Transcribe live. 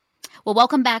Well,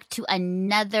 welcome back to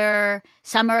another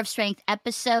Summer of Strength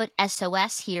episode,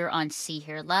 SOS, here on See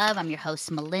Hear Love. I'm your host,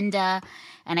 Melinda,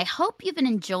 and I hope you've been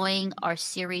enjoying our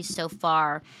series so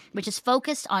far, which is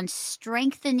focused on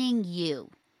strengthening you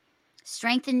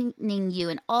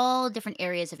in all different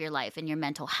areas of your life, in your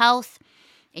mental health,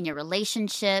 in your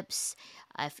relationships,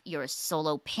 if you're a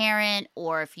solo parent,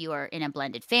 or if you are in a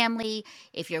blended family,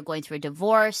 if you're going through a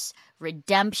divorce,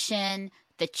 redemption,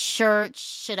 the church,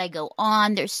 should I go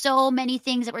on? There's so many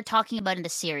things that we're talking about in the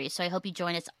series. So I hope you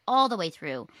join us all the way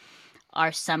through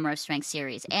our Summer of Strength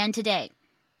series. And today,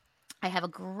 I have a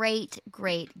great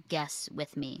guest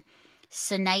with me,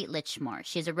 Sanait Lichmore.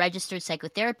 She's a registered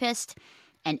psychotherapist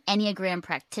and Enneagram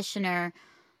practitioner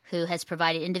who has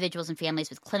provided individuals and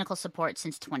families with clinical support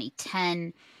since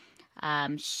 2010.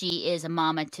 She is a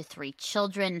mama to 3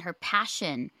 children. Her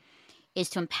passion is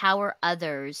to empower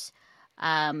others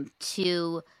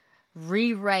to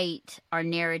rewrite our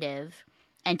narrative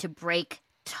and to break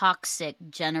toxic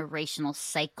generational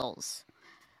cycles.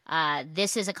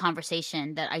 This is a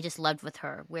conversation that I just loved with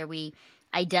her, where we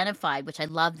identified, which I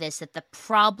love this, that the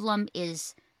problem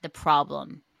is the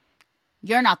problem.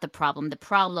 You're not the problem. The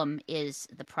problem is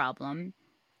the problem.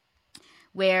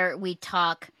 Where we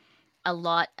talk a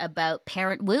lot about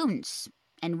parent wounds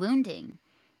and wounding,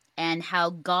 and how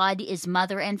God is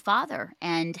mother and father,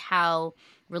 and how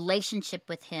relationship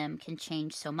with him can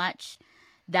change so much.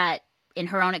 That in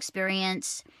her own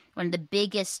experience, one of the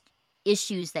biggest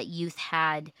issues that youth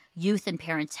and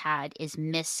parents had, is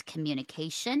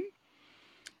miscommunication,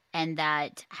 and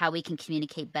that how we can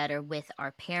communicate better with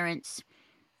our parents,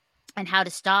 and how to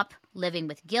stop living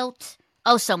with guilt.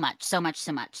 Oh, so much.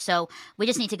 So we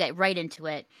just need to get right into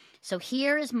it. So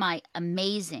here is my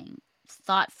amazing,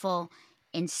 thoughtful,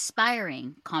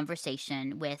 inspiring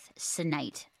conversation with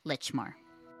Sanait Lichmore.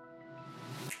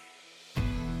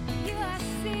 You are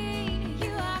seen,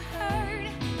 you are heard,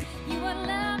 you are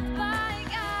loved by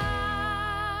God.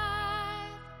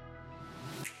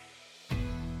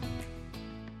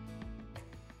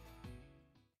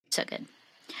 So good.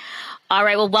 All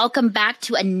right, well, welcome back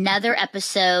to another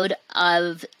episode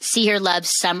of See Hear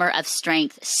Love's Summer of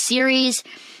Strength series.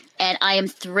 And I am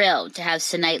thrilled to have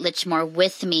Sanait Lichmore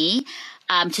with me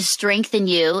to strengthen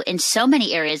you in so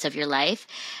many areas of your life.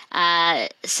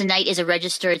 Sanait is a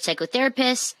registered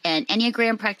psychotherapist and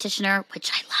Enneagram practitioner,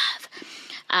 which I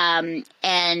love.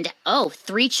 And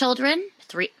 3 children.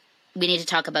 We need to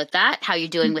talk about that, how you're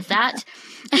doing with that.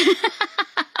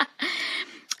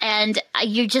 And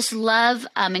you just love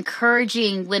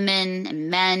encouraging women and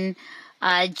men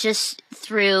just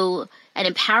through and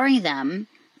empowering them.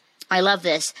 I love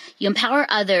this. You empower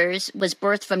others was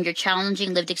birthed from your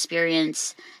challenging lived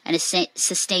experience and is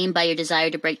sustained by your desire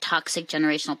to break toxic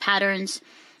generational patterns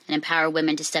and empower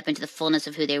women to step into the fullness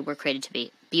of who they were created to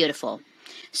be. Beautiful.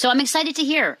 So I'm excited to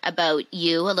hear about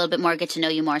you a little bit more, get to know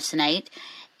you more tonight,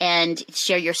 and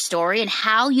share your story and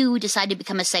how you decided to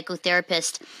become a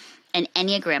psychotherapist and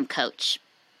Enneagram coach.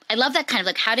 I love that kind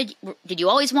of how did you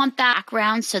always want that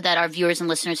background so that our viewers and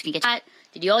listeners can get that?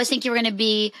 Did you always think you were going to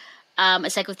be a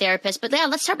psychotherapist? But yeah,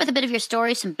 let's start with a bit of your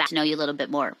story, some back to know you a little bit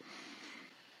more.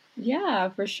 Yeah,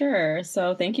 for sure.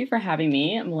 So thank you for having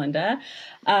me, Melinda.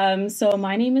 So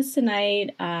my name is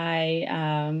Sanait.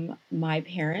 My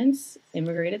parents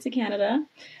immigrated to Canada,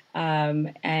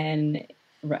 and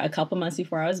a couple months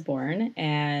before I was born,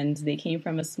 and they came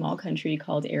from a small country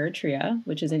called Eritrea,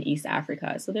 which is in East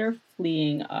Africa. So they're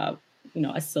fleeing a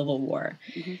civil war.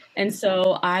 Mm-hmm. And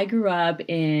so I grew up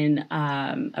in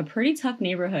a pretty tough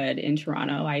neighborhood in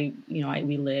Toronto.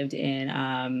 We lived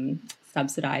in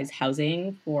subsidized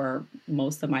housing for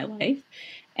most of my life.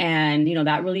 And,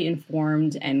 that really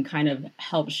informed and kind of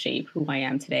helped shape who I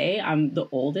am today. I'm the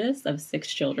oldest of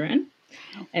 6 children.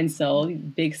 And so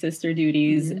big sister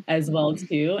duties as well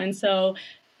too. And so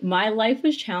my life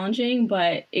was challenging,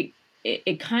 but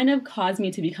it kind of caused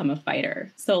me to become a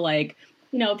fighter. So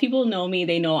people know me,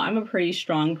 they know I'm a pretty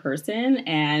strong person,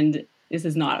 and this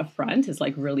is not a front. It's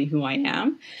really who I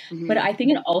am. Mm-hmm. But I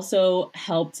think it also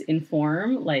helped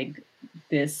inform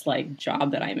this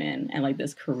job that I'm in and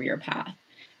this career path.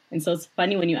 And so it's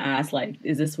funny when you ask,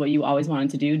 is this what you always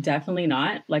wanted to do? Definitely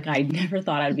not. I never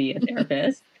thought I'd be a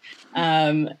therapist.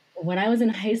 When I was in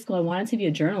high school, I wanted to be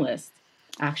a journalist,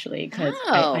 actually, because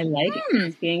I like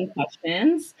asking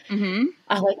questions. Mm-hmm.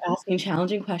 I like asking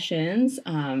challenging questions,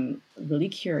 really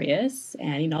curious.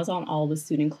 And, I was on all the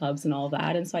student clubs and all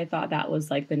that. And so I thought that was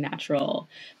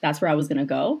that's where I was going to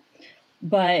go.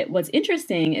 But what's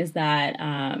interesting is that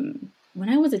when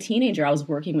I was a teenager, I was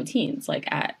working with teens.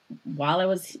 While I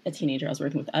was a teenager, I was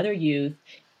working with other youth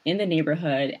in the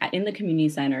neighborhood, in the community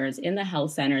centers, in the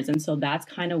health centers. And so that's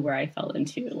kind of where I fell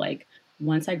into. Like,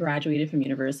 once I graduated from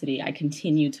university, I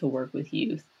continued to work with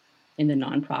youth in the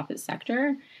nonprofit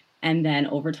sector. And then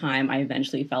over time, I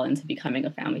eventually fell into becoming a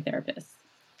family therapist.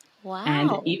 And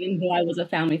Wow. even though I was a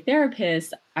family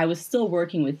therapist, I was still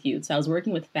working with youth. So I was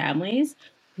working with families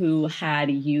who had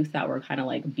youth that were kind of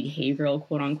like behavioral,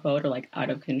 quote unquote, or like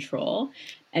out of control.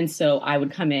 And so I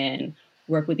would come in,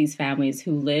 work with these families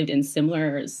who lived in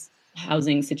similar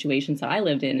housing situations that I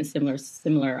lived in similar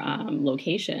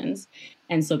locations.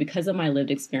 And so because of my lived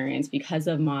experience, because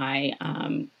of my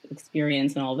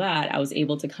experience and all that, I was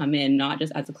able to come in not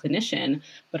just as a clinician,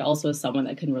 but also as someone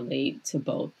that can relate to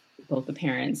both the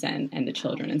parents and the Wow.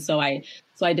 children. And so I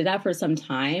did that for some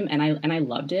time, and I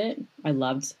loved it. I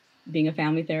loved being a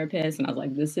family therapist, and I was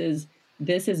like,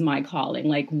 this is my calling.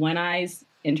 Like, when I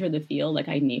entered the field, like,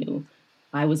 I knew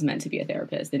I was meant to be a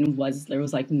therapist, and there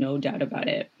was like no doubt about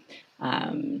it.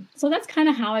 So that's kind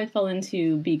of how I fell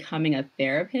into becoming a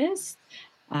therapist.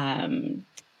 Um,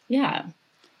 yeah.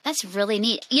 That's really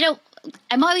neat.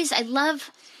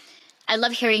 I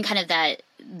love hearing kind of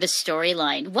the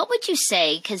storyline. What would you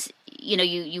say? Because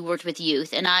you worked with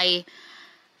youth, and I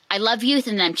love youth,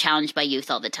 and I'm challenged by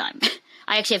youth all the time.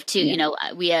 I actually have two.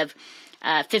 Yeah. We have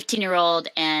a 15-year-old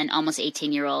and almost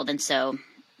 18-year-old, and so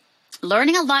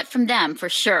learning a lot from them for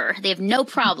sure. They have no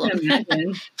problem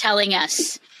Imagine. telling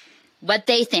us what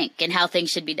they think and how things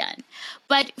should be done.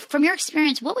 But from your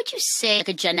experience, what would you say, like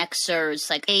a Gen Xers,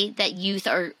 like that youth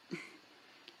are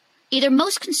either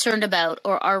most concerned about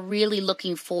or are really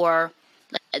looking for,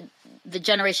 like, the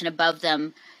generation above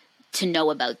them to know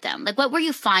about them? Like, what were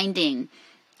you finding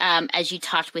as you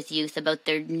talked with youth about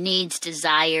their needs,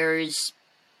 desires,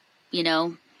 you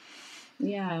know?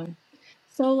 Yeah.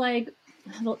 So, like,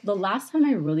 the last time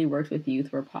I really worked with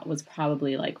youth was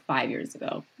probably like 5 years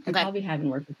ago. I Okay. probably haven't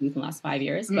worked with youth in the last 5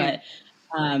 years, Mm.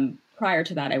 but prior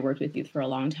to that, I worked with youth for a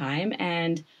long time.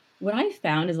 And what I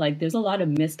found is, like, there's a lot of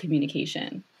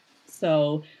miscommunication.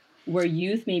 So, where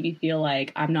youth maybe feel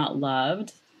like I'm not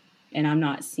loved and I'm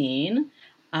not seen,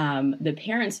 the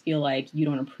parents feel like you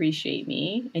don't appreciate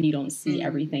me and you don't see Mm.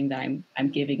 everything that I'm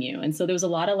giving you. And so there was a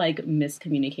lot of like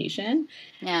miscommunication.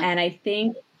 Yeah. And I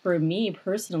think for me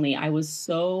personally, I was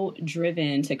so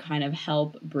driven to kind of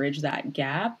help bridge that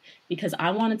gap because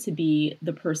I wanted to be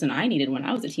the person I needed when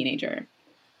I was a teenager.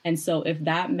 And so if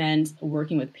that meant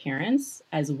working with parents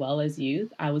as well as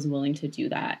youth, I was willing to do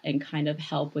that and kind of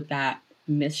help with that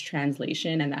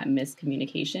mistranslation and that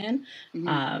miscommunication, Hmm.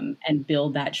 and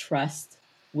build that trust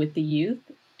with the youth.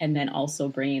 And then also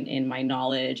bringing in my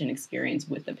knowledge and experience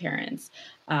with the parents.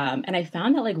 And I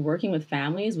found that, like, working with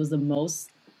families was the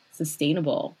most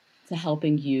sustainable to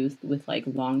helping youth with like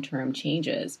long-term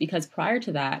changes. Because prior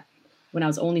to that, when I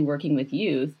was only working with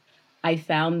youth, I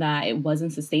found that it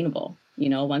wasn't sustainable.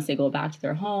 Once they go back to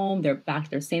their home, they're back to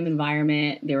their same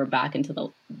environment, they were back into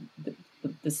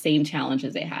the same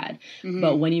challenges they had. Hmm.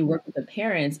 But when you work with the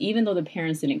parents, even though the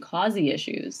parents didn't cause the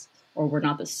issues or were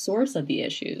not the source of the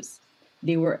issues,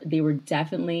 they were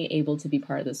definitely able to be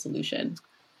part of the solution.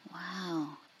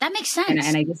 Wow. That makes And sense.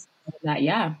 and I just that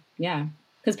yeah, yeah.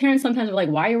 Because parents sometimes are like,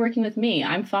 "Why are you working with me?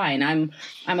 I'm fine. I'm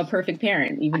a perfect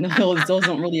parent," even though those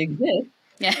don't really exist.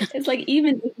 Yeah. It's like,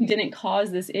 even if you didn't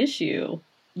cause this issue,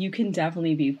 you can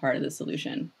definitely be part of the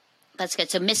solution. That's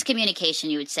good. So miscommunication,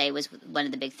 you would say, was one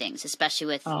of the big things, especially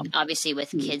with Um, obviously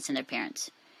with huge, kids and their parents.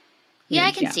 Yeah, I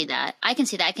huge, can yeah, see that. I can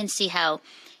see that. I can see how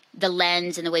the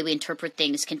lens and the way we interpret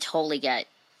things can totally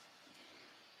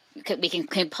we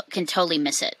can totally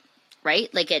miss it,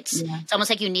 right? Like yeah, it's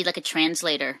almost like you need like a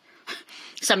translator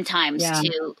sometimes yeah,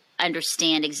 to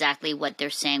understand exactly what they're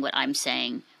saying, what I'm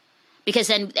saying. Because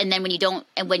then when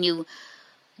you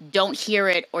don't hear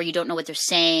it, or you don't know what they're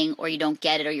saying, or you don't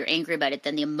get it, or you're angry about it,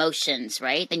 then the emotions,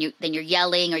 right? Then you're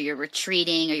yelling, or you're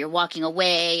retreating, or you're walking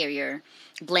away, or you're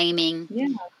blaming. yeah,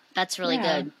 That's really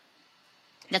yeah. good.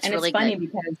 That's And really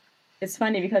good. it's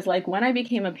funny because, like, when I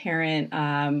became a parent,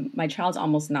 my child's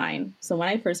almost 9. So when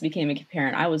I first became a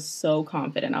parent, I was so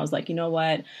confident. I was like, you know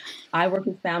what? I worked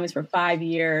with families for 5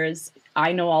 years.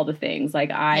 I know all the things.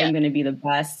 Like, I Yeah. am going to be the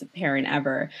best parent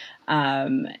ever.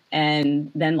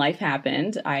 And then life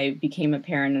happened. I became a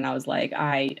parent, and I was like,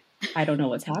 I don't know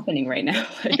what's happening right now.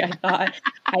 Like,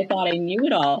 I thought I knew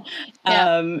it all.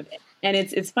 Yeah. Um, and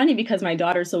it's funny because my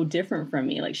daughter's so different from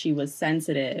me. Like, she was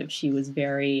sensitive. She's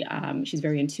very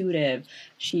intuitive.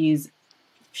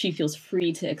 She feels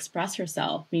free to express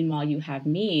herself. Meanwhile, you have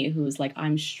me, who's like,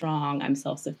 I'm strong, I'm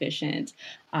self-sufficient.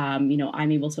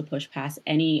 I'm able to push past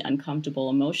any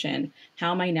uncomfortable emotion.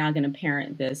 How am I now going to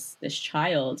parent this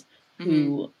child Hmm.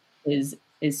 who is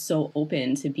so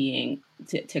open to being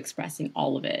to expressing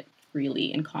all of it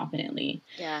freely and confidently.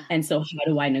 Yeah. And so how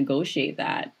do I negotiate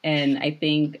that? And I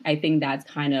think that's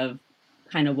kind of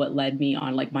what led me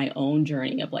on like my own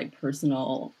journey of like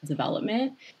personal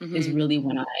development is Hmm. really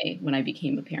when I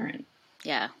became a parent.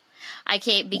 Yeah. I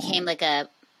Yeah. became like a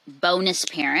bonus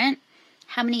parent.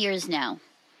 How many years now?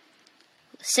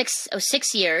 6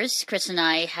 years. Chris and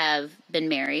I have been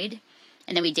married,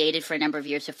 and then we dated for a number of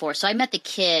years before. So I met the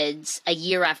kids a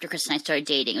year after Chris and I started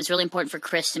dating. It was really important for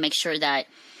Chris to make sure that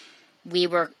we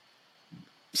were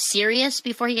serious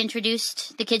before he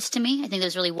introduced the kids to me. I think that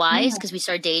was really wise Yeah. because we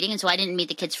started dating, and so I didn't meet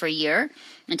the kids for a year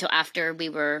until after we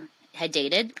had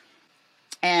dated.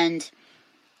 And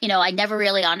I never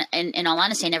really, in all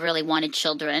honesty, I never really wanted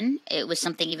children. It was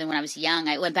something even when I was young.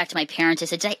 I went back to my parents. I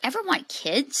said, "Did I ever want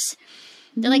kids?"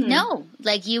 They're like, Hmm. "No,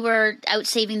 like you were out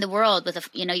saving the world with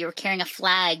you were carrying a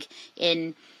flag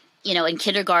in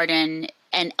kindergarten,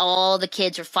 and all the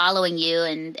kids were following you,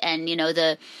 and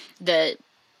the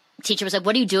teacher was like,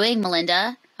 'What are you doing,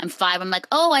 Melinda?' I'm 5. I'm like,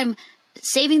 'Oh, I'm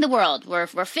saving the world. We're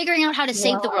figuring out how to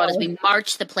save the world as Wow. we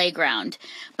march the playground.'"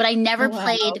 But I Oh, never wow.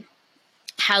 played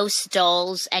house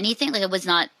dolls, anything. Like it was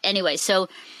not anyway. So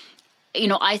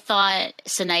I thought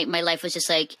tonight my life was just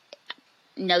like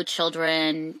no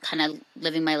children, kind of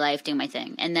living my life, doing my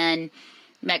thing, and then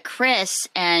met Chris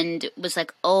and was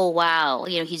like, oh wow,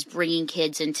 he's bringing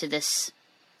kids into this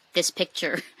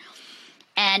picture,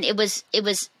 and it was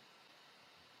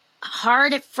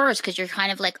hard at first because you're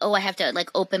kind of like, oh, I have to like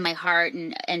open my heart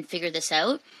and figure this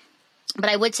out. But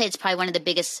I would say it's probably one of the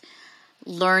biggest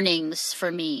learnings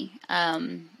for me.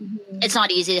 Mhm. It's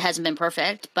not easy; it hasn't been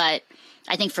perfect, but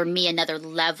I think for me, another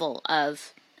level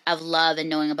of love and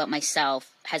knowing about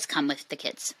myself has come with the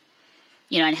kids,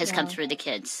 and has come Wow. through the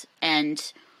kids,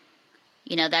 and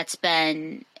that's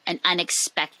been an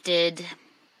unexpected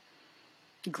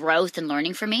growth and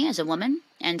learning for me as a woman.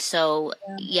 And so,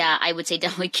 Yeah. yeah, I would say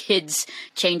definitely kids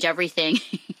change everything.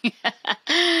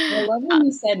 I love when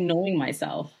you said knowing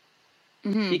myself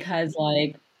Hmm. because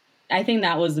like I think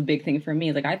that was the big thing for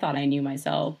me. Like I thought I knew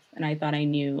myself and I thought I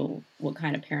knew what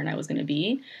kind of parent I was going to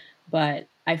be, but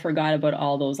I forgot about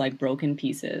all those like broken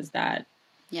pieces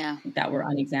Yeah. that were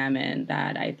unexamined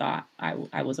that I thought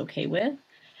I was okay with.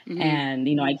 Hmm.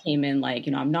 And I came in like,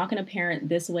 I'm not going to parent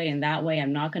this way and that way.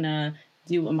 I'm not going to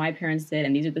do what my parents did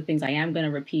and these are the things I am going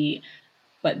to repeat.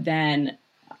 But then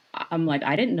I'm like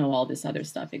I didn't know all this other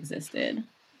stuff existed.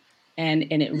 And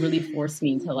it really forced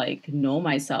me to like know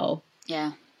myself.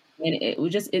 Yeah. And it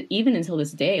was just even until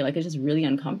this day, like it's just really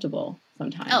uncomfortable Oh,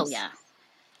 sometimes. yeah.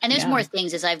 And there's more Yeah.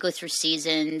 things as I go through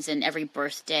seasons and every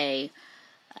birthday,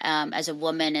 as a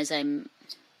woman, as I'm,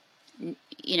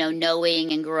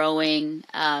 knowing and growing.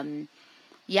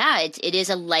 Yeah, it is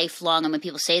a lifelong. And when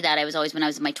people say that, when I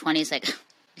was in my 20s, like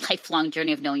lifelong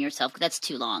journey of knowing yourself. That's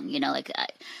too long, like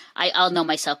I'll know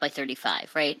myself by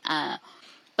 35, right?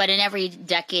 But in every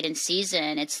decade and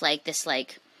season, it's like this,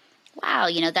 like, wow,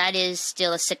 that is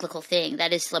still a cyclical thing.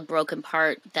 That is still a broken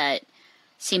part that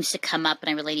seems to come up, and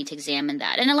I really need to examine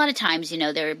that. And a lot of times,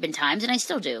 there have been times, and I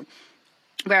still do,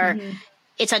 where Hmm.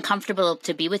 it's uncomfortable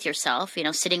to be with yourself.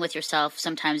 Sitting with yourself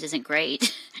sometimes isn't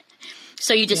great.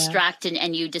 So you Yeah. distract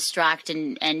and you distract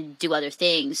and do other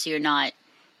things. So you're not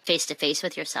face to face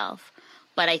with yourself.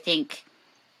 But I think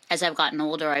as I've gotten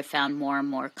older, I've found more and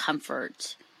more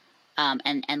comfort,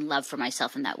 and love for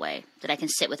myself in that way, that I can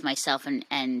sit with myself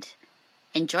and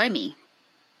enjoy me,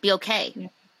 be okay. Yeah.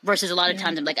 Versus a lot of Yeah.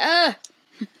 times I'm like,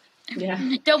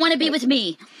 Yeah. don't want to be with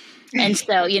me. And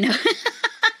so,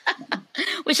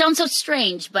 which sounds so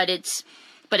strange, but it's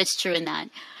true in that.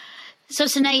 So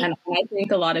tonight, And I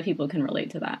think a lot of people can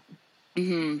relate to that.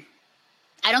 mhm,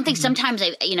 I don't think Hmm. sometimes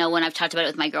when I've talked about it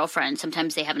with my girlfriends,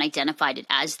 sometimes they haven't identified it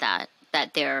as that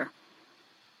they're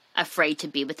afraid to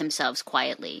be with themselves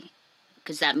quietly,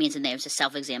 because that means that there's a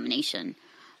self-examination.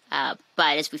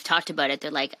 But as we've talked about it,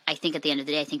 they're like, I think at the end of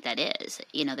the day, I think that is,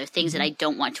 there are things that Hmm. I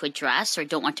don't want to address or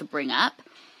don't want to bring up.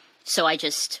 So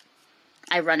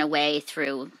I run away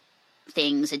through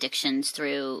things, addictions,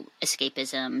 through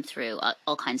escapism, through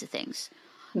all kinds of things.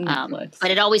 Netflix.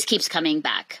 But it always keeps coming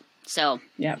back. So,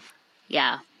 Yeah.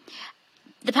 yeah.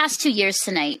 The past 2 years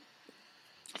tonight,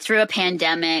 through a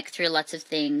pandemic, through lots of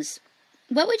things,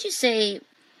 what would you say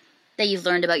that you've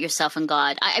learned about yourself and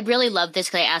God? I really love this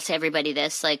because I ask everybody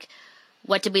this, like,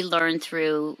 what did we learn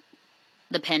through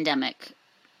the pandemic?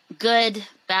 Good,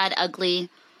 bad, ugly,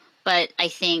 but I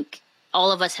think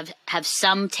all of us have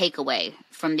some takeaway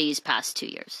from these past 2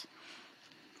 years.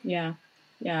 Yeah.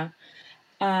 Yeah.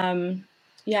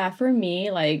 Yeah, for me,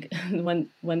 like when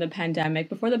the pandemic,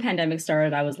 before the pandemic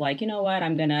started, I was like, you know what,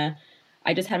 I'm gonna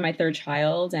I just had my third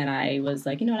child, and I was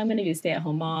like, you know what, I'm going to be a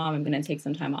stay-at-home mom. I'm going to take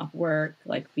some time off work.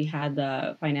 Like, we had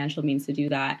the financial means to do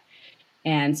that.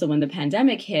 And so when the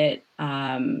pandemic hit,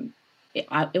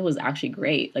 it was actually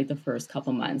great. Like the first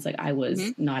couple months, like I was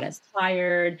Hmm. not as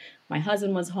tired. My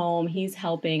husband was home. He's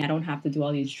helping. I don't have to do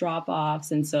all these drop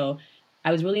offs. And so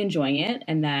I was really enjoying it.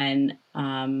 And then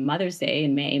Mother's Day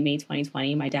in May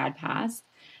 2020, my dad passed.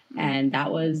 And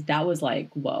that was like,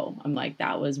 whoa, I'm like,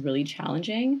 that was really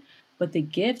challenging. But the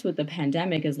gift with the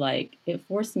pandemic is like, it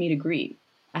forced me to grieve.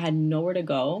 I had nowhere to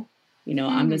go. You know,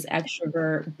 I'm Hmm. this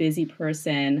extrovert, busy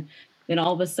person. Then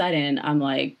all of a sudden, I'm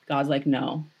like, God's like,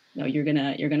 no, no, you're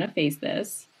gonna face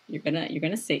this. You're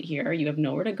gonna sit here. You have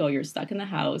nowhere to go. You're stuck in the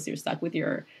house. You're stuck with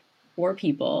your four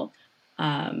people,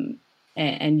 um,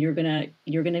 and you're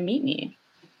gonna meet me.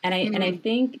 And I Hmm.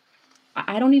 think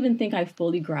I don't even think I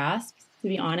fully grasped, to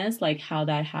be honest, like how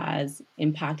that has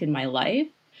impacted my life.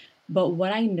 But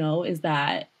what I know is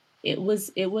that it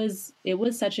was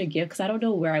such a gift because I don't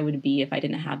know where I would be if I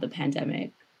didn't have the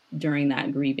pandemic during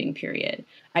that grieving period.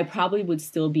 I probably would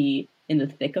still be in the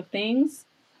thick of things,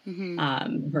 Hmm.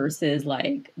 versus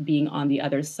like being on the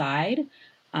other side.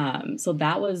 So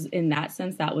that was, in that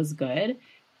sense, that was good.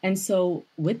 And so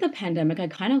with the pandemic, I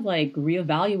kind of like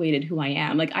reevaluated who I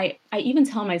am. Like I even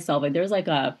tell myself like there's like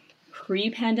a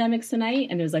pre-pandemic tonight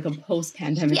and there's like a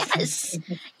post-pandemic Yes.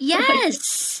 like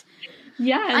Yes.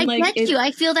 yeah, and I like get you. it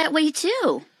I feel that way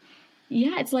too.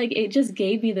 yeah, it's like it just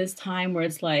gave me this time where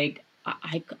it's like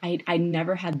I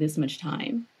never had this much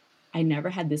time. I never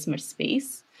had this much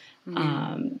space. Hmm.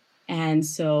 Um, and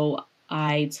so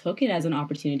I took it as an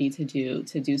opportunity to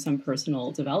do some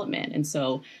personal development. And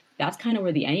so that's kind of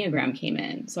where the Enneagram came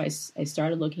in. So I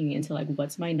started looking into like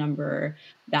what's my number.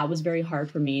 That was very hard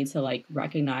for me to like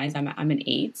recognize. I'm an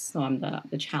 8, so I'm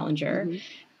the challenger. Hmm.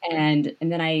 And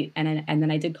then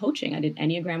I did coaching. I did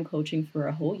Enneagram coaching for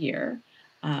a whole year,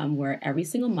 where every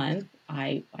single month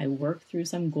I worked through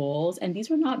some goals, and these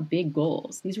were not big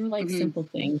goals. These were like Hmm. simple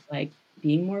things like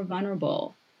being more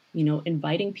vulnerable,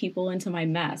 inviting people into my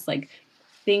mess, like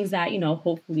things that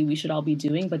hopefully we should all be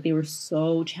doing, but they were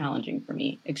so challenging for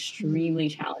me, Hmm. extremely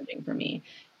challenging for me.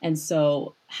 And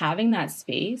so having that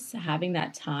space, having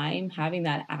that time, having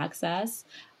that access,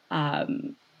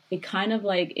 um, it kind of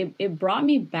like it brought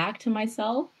me back to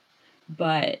myself,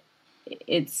 but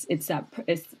it's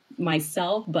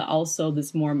myself, but also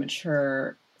this more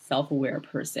mature, self-aware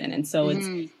person. And so it's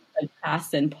Hmm. like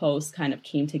past and post kind of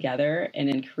came together and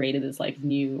then created this like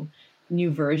new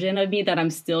version of me that I'm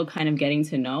still kind of getting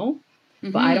to know.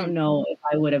 But I Hmm. don't know if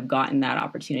I would have gotten that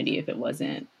opportunity if it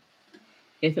wasn't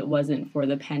for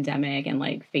the pandemic and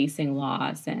like facing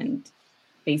loss and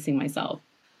facing myself.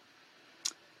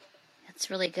 That's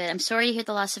really good. I'm sorry to hear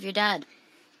the loss of your dad.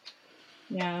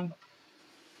 Yeah.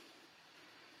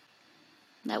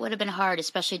 That would have been hard,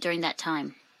 especially during that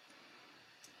time.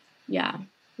 Yeah,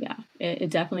 yeah, it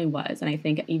definitely was. And I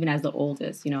think even as the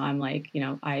oldest, I'm like,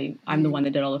 I'm the Mm. one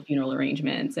that did all the funeral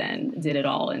arrangements and did it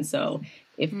all. And so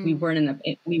Mm.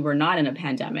 if we were not in a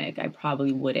pandemic, I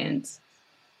probably wouldn't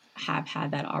have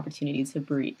had that opportunity to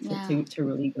breathe, Yeah. to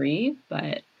really grieve.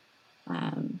 But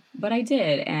I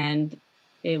did. And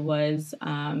it was,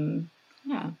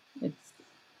 yeah, it's,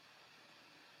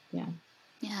 yeah,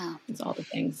 Yeah. it's all the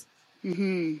things.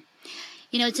 Hmm.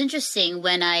 It's interesting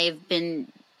when I've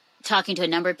been talking to a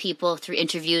number of people through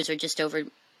interviews or just over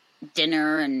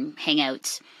dinner and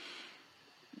hangouts.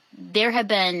 There have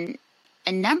been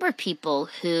a number of people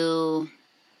who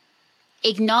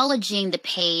acknowledging the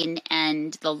pain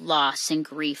and the loss and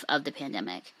grief of the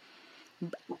pandemic,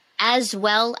 as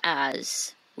well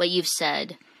as what you've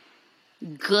said,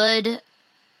 good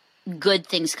good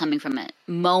things coming from it,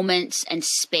 moments and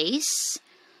space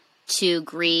to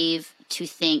grieve, to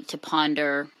think, to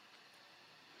ponder,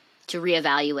 to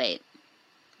reevaluate,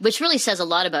 which really says a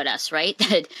lot about us, right?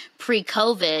 That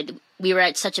pre-COVID, we were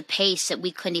at such a pace that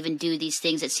we couldn't even do these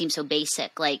things that seem so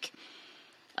basic, like,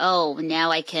 oh, now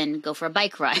I can go for a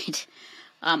bike ride.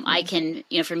 I Yeah.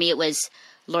 can, for me, it was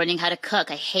learning how to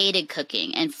cook. I hated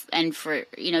cooking, and for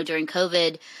during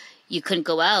COVID, you couldn't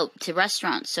go out to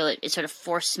restaurants, so it sort of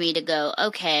forced me to go,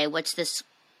 okay, what's this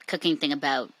cooking thing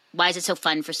about? Why is it so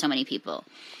fun for so many people?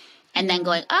 And then Yeah.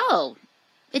 going, oh,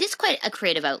 it is quite a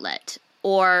creative outlet.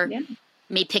 Or Yeah.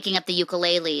 me picking up the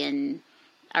ukulele and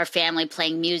our family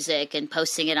playing music and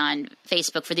posting it on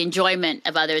Facebook for the enjoyment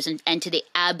of others and to the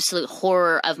absolute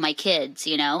horror of my kids,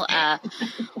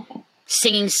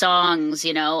 singing songs,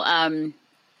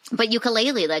 but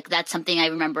ukulele, like that's something I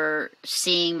remember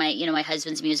seeing my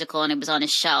husband's musical and it was on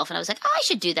his shelf and I was like, oh, I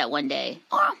should do that one day.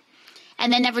 Oh.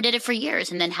 And then never did it for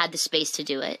years and then had the space to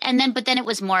do it. But then it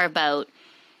was more about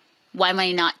Why am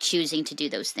I not choosing to do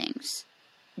those things?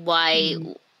 Why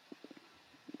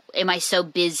am I so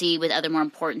busy with other more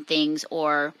important things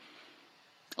or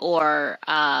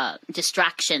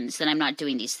distractions that I'm not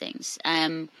doing these things?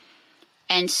 And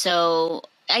so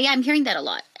I'm hearing that a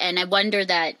lot. And I wonder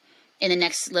that in the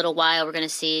next little while, we're going to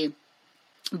see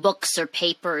books or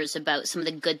papers about some of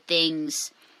the good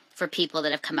things for people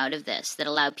that have come out of this, that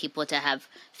allow people to have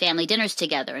family dinners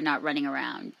together and not running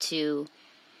around, to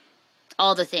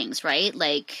all the things, right?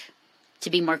 Like to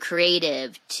be more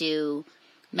creative, to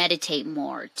meditate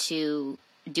more, to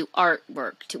do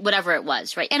artwork, to whatever it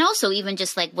was, right? And also even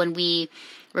just like when we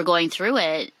were going through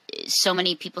it, so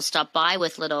many people stopped by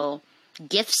with little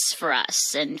gifts for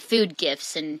us and food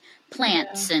gifts and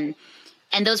plants and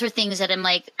those were things that I'm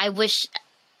like, I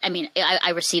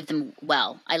received them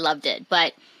well. I loved it.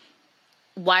 But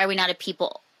why are we not a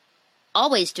people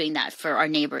always doing that for our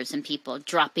neighbors and people,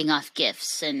 dropping off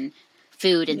gifts and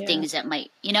food and things that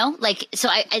might, like, so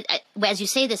I, as you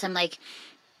say this, I'm like,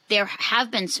 there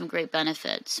have been some great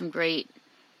benefits, some great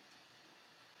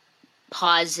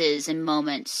pauses and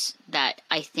moments that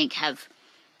I think have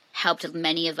helped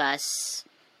many of us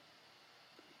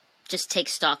just take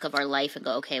stock of our life and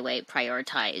go, okay, wait,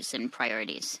 prioritize and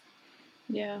priorities.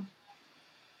 Yeah.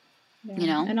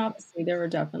 And obviously there were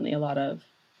definitely a lot of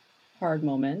hard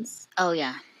moments. Oh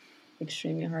yeah.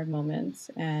 Extremely hard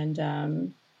moments. And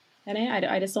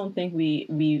I just don't think we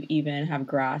even have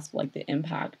grasped like the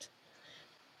impact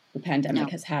the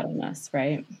pandemic has had on us,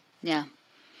 right? Yeah.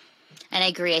 And I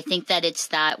agree. I think that it's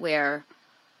that where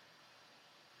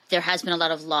there has been a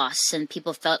lot of loss and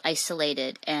people felt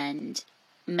isolated, and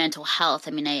mental health.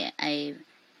 I mean, I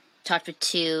talked with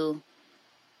two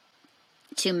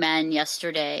men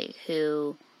yesterday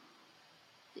who,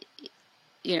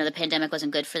 the pandemic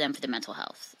wasn't good for them for their mental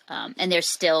health. And they're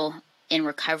still in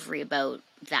recovery about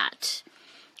that.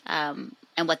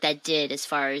 And what that did as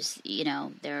far as,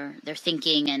 their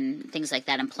thinking and things like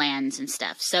that and plans and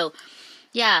stuff. So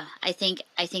yeah, I think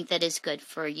that is good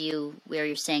for you, where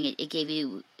you're saying it gave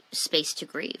you space to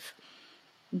grieve,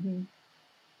 and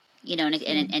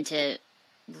to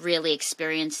really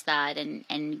experience that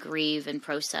and grieve and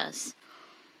process.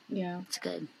 Yeah. It's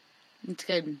good. It's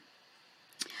good.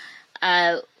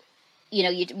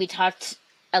 We talked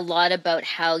a lot about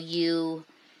how you,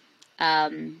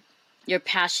 your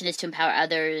passion is to empower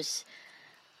others,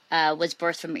 was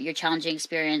birthed from your challenging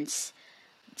experience,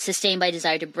 sustained by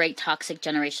desire to break toxic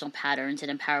generational patterns and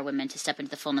empower women to step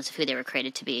into the fullness of who they were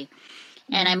created to be.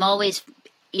 And I'm always,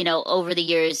 over the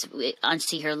years on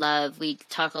See Her Love, we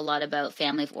talk a lot about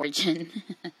family of origin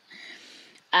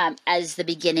as the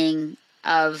beginning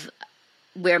of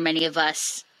where many of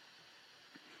us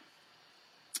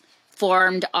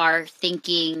formed our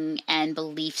thinking and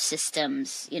belief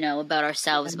systems, about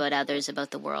ourselves, about others,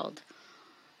 about the world.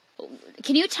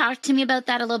 Can you talk to me about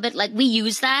that a little bit? Like, we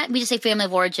use that. We just say family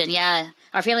of origin. Yeah,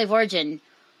 our family of origin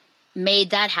made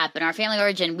that happen. Our family of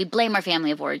origin, we blame our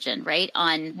family of origin, right?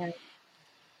 On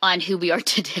who we are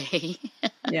today.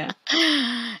 Yeah.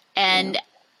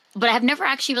 But I have never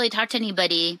actually really talked to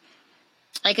anybody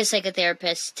like a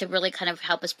psychotherapist to really kind of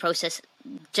help us process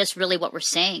just really what we're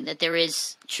saying, that there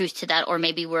is truth to that, or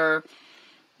maybe we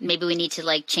need to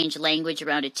like change language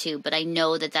around it too. But I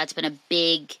know that that's been a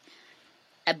big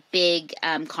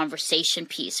conversation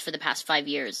piece for the past 5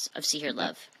 years of See Her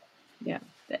Love. Yeah.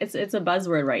 It's a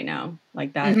buzzword right now,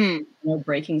 like that,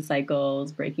 breaking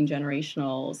cycles, breaking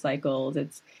generational cycles.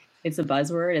 It's a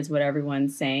buzzword. It's what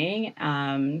everyone's saying.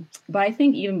 But I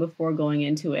think even before going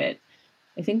into it,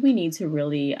 I think we need to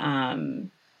really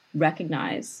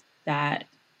recognize that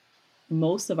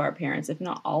most of our parents, if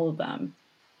not all of them,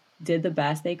 did the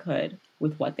best they could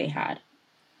with what they had.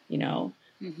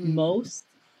 Most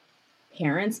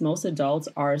parents, most adults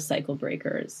are cycle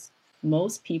breakers.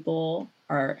 Most people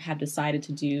have decided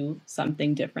to do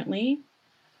something differently,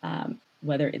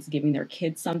 whether it's giving their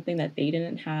kids something that they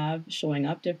didn't have, showing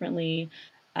up differently.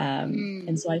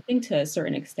 And so I think to a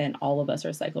certain extent, all of us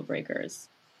are cycle breakers.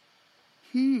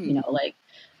 Like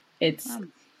it's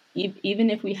even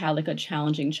if we had like a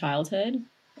challenging childhood,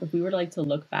 if we were like to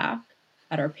look back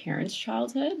at our parents'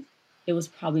 childhood, it was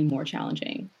probably more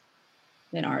challenging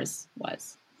than ours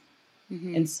was.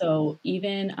 And so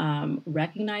even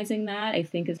recognizing that, I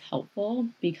think, is helpful,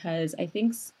 because I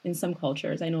think in some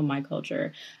cultures, I know in my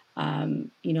culture, saying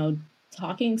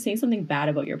something bad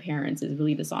about your parents is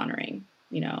really dishonoring.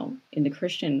 In the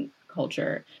Christian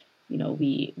culture,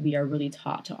 we are really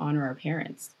taught to honor our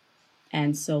parents.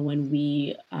 And so when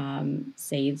we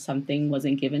say something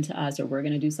wasn't given to us, or we're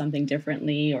going to do something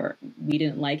differently, or we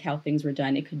didn't like how things were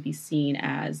done, it could be seen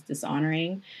as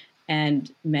dishonoring.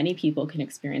 And many people can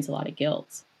experience a lot of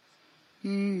guilt.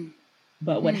 Mm.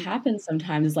 But what happens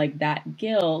sometimes is like that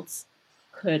guilt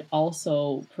could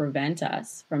also prevent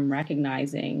us from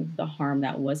recognizing the harm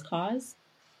that was caused,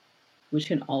 which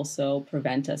can also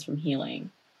prevent us from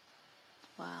healing.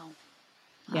 Wow.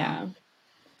 Wow. Yeah.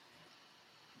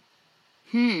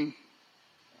 Hmm.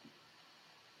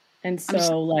 And I'm just.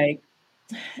 so like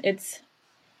it's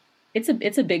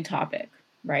it's a big topic,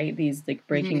 right? These like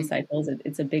breaking Mm-hmm. cycles,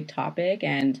 it's a big topic.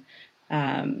 And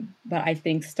but I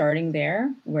think starting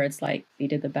there where it's like they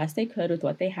did the best they could with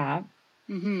what they have.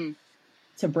 Mm-hmm.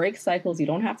 To break cycles, you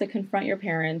don't have to confront your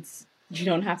parents. You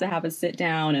don't have to have a sit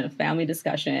down and a family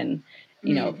discussion.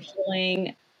 Mm-hmm.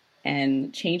 Healing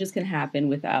and changes can happen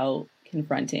without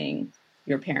confronting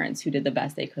your parents who did the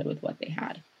best they could with what they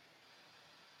had.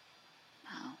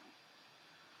 Wow.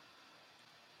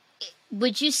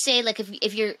 Would you say, like,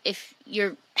 if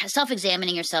you're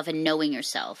self-examining yourself and knowing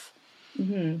yourself,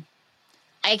 Mm-hmm.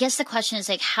 I guess the question is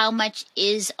like, how much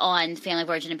is on family of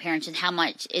origin and parents, and how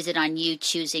much is it on you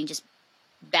choosing just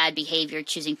bad behavior,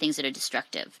 choosing things that are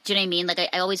destructive? Do you know what I mean? Like,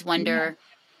 I always Yeah. wonder,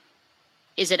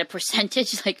 is it a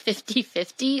percentage like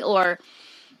 50-50, or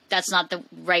that's not the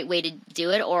right way to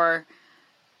do it? Or,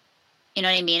 you know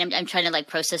what I mean? I'm trying to like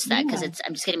process that because Yeah.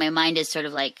 I'm just getting, my mind is sort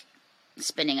of like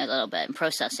spinning a little bit and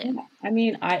processing. Yeah. I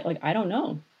mean, I don't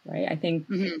know, right? I think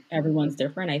Mm-hmm. everyone's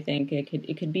different. I think it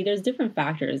could be there's different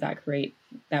factors that create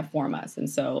that form us. And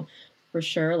so for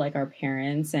sure, like our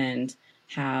parents and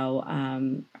how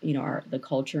our the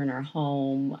culture in our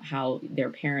home, how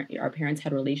our parents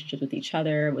had relationships with each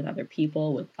other, with other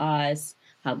people, with us,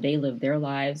 how they lived their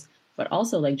lives, but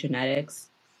also like genetics,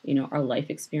 our life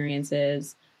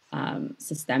experiences,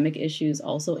 systemic issues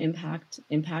also impact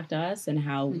us and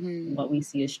how Mm-hmm. what we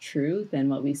see as truth and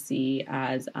what we see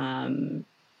as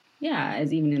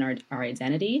as even in our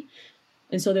identity.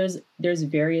 And so there's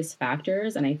various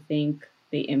factors, and I think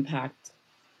they impact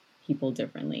people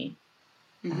differently.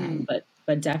 Mm-hmm.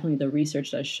 But definitely the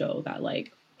research does show that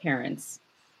like parents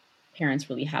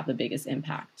really have the biggest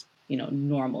impact,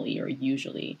 normally or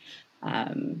usually,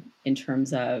 in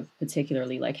terms of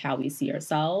particularly like how we see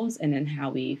ourselves and then how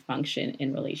we function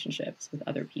in relationships with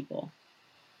other people.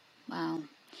 Wow.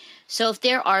 So if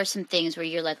there are some things where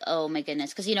you're like, oh my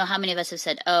goodness, because you know how many of us have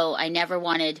said, oh, I never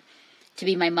wanted to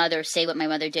be my mother, say what my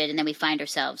mother did, and then we find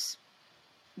ourselves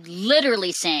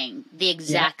literally saying the Yeah.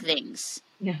 exact things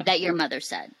Yeah. that your mother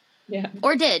said Yeah.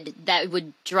 or did that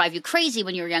would drive you crazy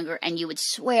when you were younger, and you would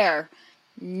swear,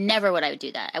 never would I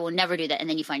do that. I will never do that. And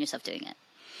then you find yourself doing it.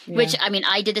 Which, Yeah. I mean,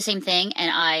 I did the same thing,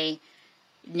 and I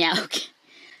now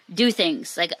do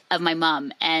things like of my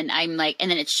mom, and I'm like, and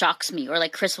then it shocks me. Or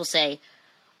like Chris will say,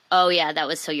 oh yeah, that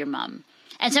was so your mom.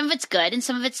 And some of it's good, and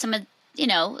some of it's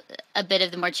a bit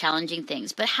of the more challenging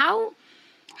things. But how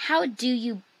do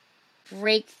you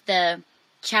break the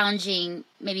challenging,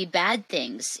 maybe bad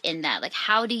things in that? Like,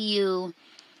 how do you,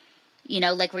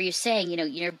 like where you're saying,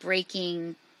 you're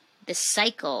breaking the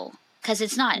cycle, because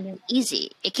it's not Yeah.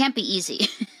 easy. It can't be easy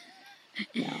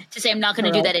No. to say I'm not going to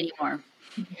Or do else that anymore.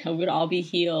 we'd all be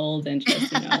healed and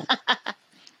just,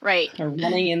 Right.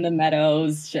 running in the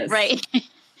meadows, just Right. A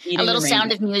eating the little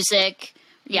sound rainbow. of music.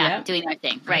 Yeah, Yeah, doing our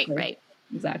thing. Right, exactly. right.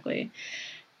 Exactly.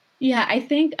 Yeah, I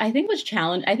think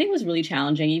was really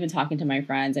challenging, even talking to my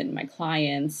friends and my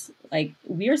clients. Like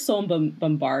we are so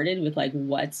bombarded with like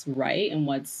what's right and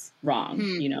what's wrong,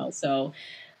 Hmm. So,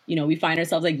 we find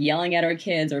ourselves like yelling at our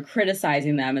kids or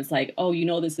criticizing them. It's like, oh,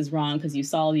 this is wrong because you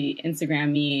saw the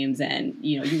Instagram memes and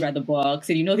you read the books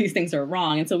and these things are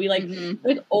wrong. And so we Mm-hmm.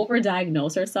 like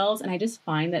overdiagnose ourselves. And I just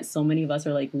find that so many of us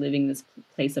are like living this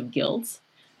place of guilt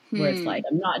where it's Hmm. like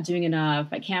I'm not doing enough.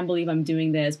 I can't believe I'm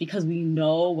doing this because we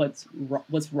know what's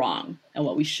wrong and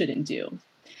what we shouldn't do.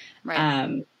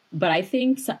 Right. But I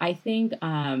think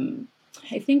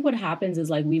what happens is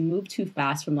like we move too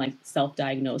fast from like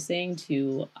self-diagnosing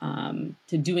to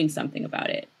doing something about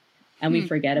it, and we Hmm.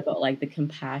 forget about like the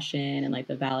compassion and like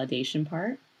the validation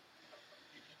part.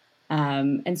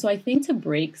 And so I think to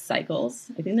break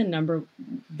cycles, I think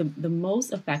the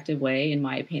most effective way, in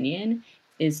my opinion,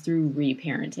 is through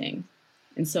reparenting.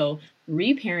 And so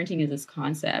reparenting is this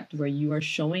concept where you are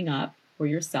showing up for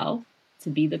yourself to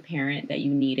be the parent that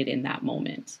you needed in that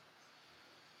moment.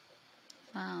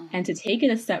 Wow. And to take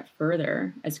it a step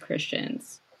further as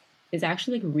Christians is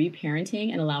actually like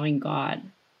reparenting and allowing God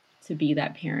to be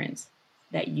that parent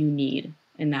that you need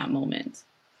in that moment.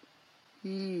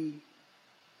 Hmm.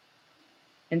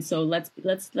 And so let's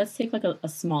take like a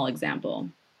small example.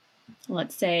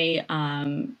 Let's say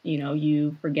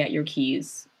you forget your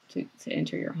keys to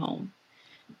enter your home.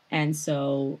 And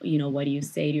so, what do you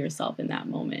say to yourself in that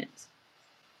moment?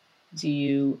 Do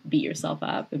you beat yourself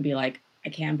up and be like, I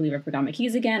can't believe I forgot my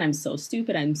keys again. I'm so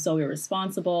stupid. I'm so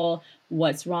irresponsible.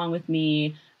 What's wrong with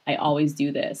me? I always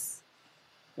do this.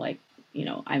 Like,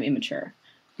 I'm immature.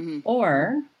 Mm-hmm.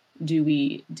 Or do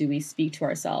we speak to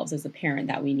ourselves as a parent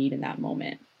that we need in that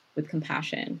moment with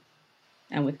compassion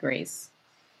and with grace?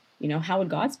 How would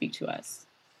God speak to us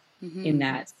in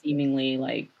that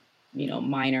seemingly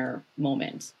minor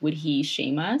moment? Would he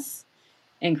shame us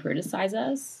and criticize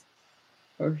us?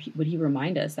 Or would he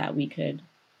remind us that we could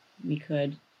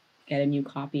get a new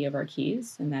copy of our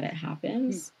keys and that it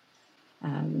happens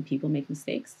when people make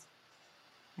mistakes,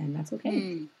 and that's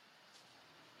okay.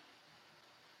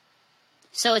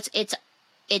 So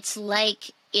it's like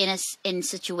in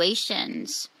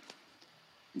situations,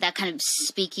 that kind of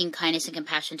speaking kindness and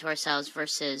compassion to ourselves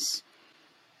versus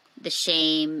the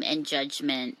shame and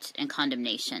judgment and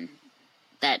condemnation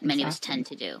that many of us tend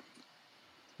to do.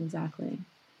 Exactly.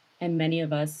 And many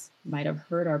of us might have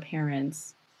heard our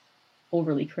parents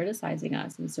overly criticizing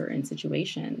us in certain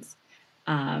situations.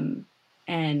 And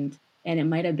it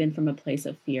might have been from a place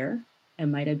of fear. It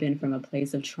might have been from a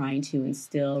place of trying to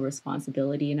instill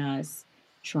responsibility in us,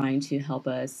 trying to help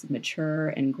us mature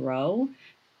and grow.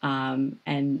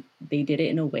 And they did it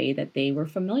in a way that they were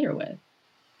familiar with.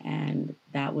 And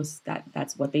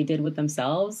that's what they did with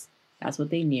themselves. That's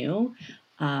what they knew.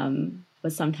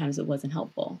 But sometimes it wasn't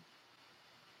helpful,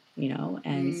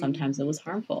 and sometimes it was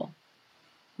harmful.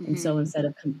 And so instead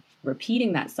of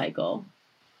repeating that cycle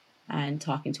and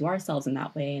talking to ourselves in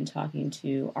that way and talking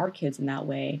to our kids in that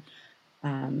way,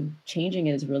 changing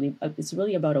it it's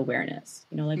really about awareness.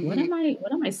 What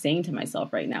am I saying to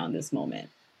myself right now in this moment?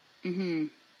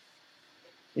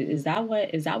 Is that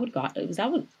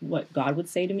what God would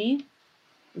say to me?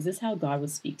 Is this how God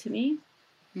would speak to me?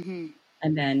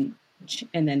 And then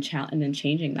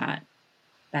changing that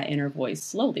inner voice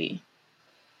slowly.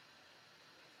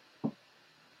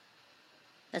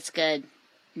 That's good.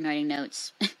 I'm writing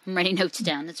notes. I'm writing notes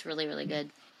down. That's really, really good.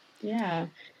 Yeah.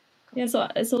 Yeah. So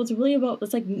it's really about,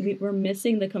 it's like we're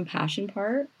missing the compassion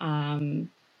part,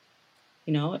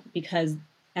 because,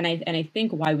 and I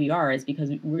think why we are is because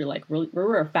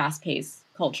we're a fast paced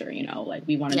culture, like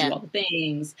we want to do all the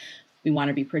things. We want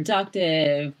to be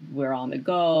productive. We're on the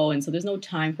go. And so there's no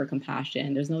time for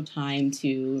compassion. There's no time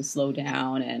to slow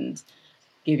down and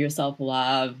give yourself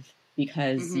love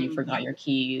because you forgot your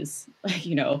keys. It's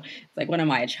like, what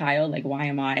am I, a child? Like, why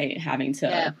am I having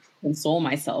to console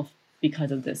myself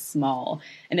because of this small?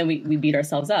 And then we beat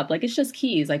ourselves up. Like, it's just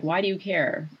keys. Like, why do you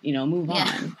care? Move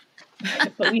on.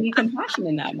 But we need compassion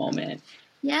in that moment.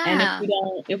 Yeah. And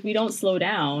if we don't slow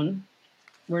down,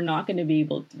 we're going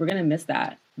to miss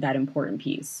that important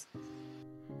piece.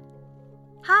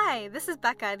 Hi, this is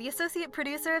Becca, the associate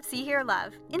producer of See Hear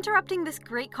Love, interrupting this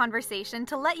great conversation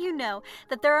to let you know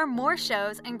that there are more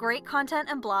shows and great content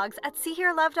and blogs at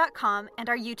seehearlove.com and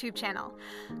our YouTube channel.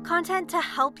 Content to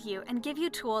help you and give you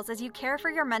tools as you care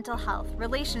for your mental health,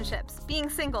 relationships, being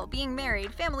single, being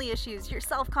married, family issues, your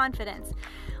self-confidence.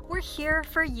 We're here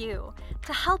for you,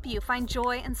 to help you find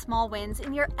joy and small wins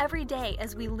in your everyday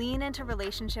as we lean into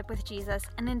relationship with Jesus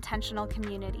and intentional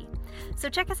community. So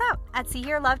check us out at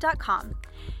seehearlove.com.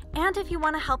 And if you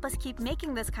want to help us keep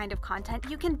making this kind of content,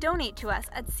 you can donate to us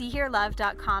at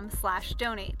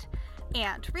seehearlove.com/donate.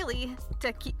 And really,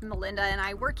 to keep Melinda and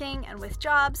I working and with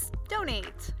jobs,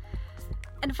 donate.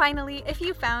 And finally, if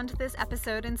you found this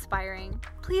episode inspiring,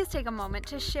 please take a moment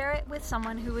to share it with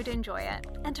someone who would enjoy it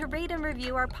and to rate and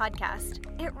review our podcast.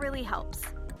 It really helps.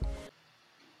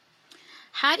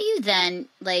 How do you then,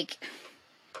 this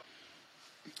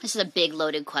is a big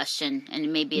loaded question,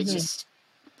 and maybe it's just,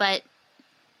 but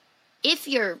if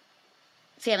your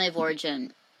family of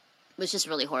origin was just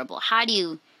really horrible, how do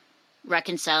you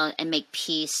reconcile and make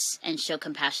peace and show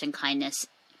compassion, kindness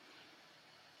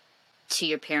to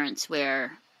your parents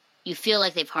where you feel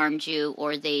like they've harmed you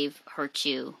or they've hurt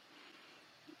you?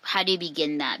 How do you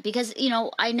begin that? Because,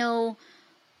 I know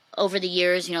over the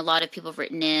years, a lot of people have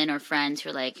written in, or friends who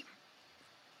are like,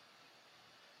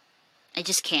 I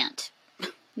just can't.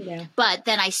 Yeah. But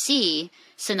then I see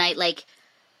tonight,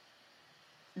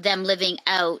 them living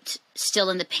out still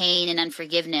in the pain and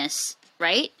unforgiveness,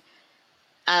 right?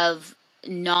 Of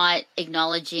not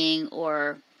acknowledging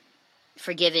or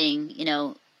forgiving,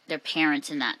 their parents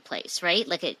in that place, right?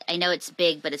 I know it's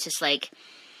big, but it's just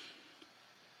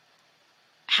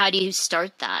how do you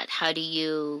start that? How do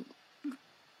you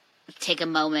take a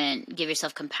moment, give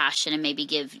yourself compassion, and maybe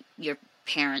give your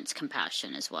parents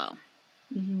compassion as well?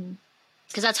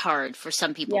 Because that's hard for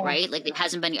some people, right? It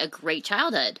hasn't been a great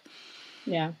childhood.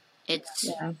 Yeah. It's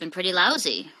been pretty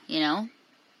lousy, Yeah.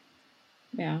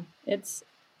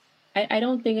 I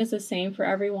don't think it's the same for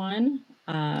everyone.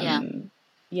 Yeah.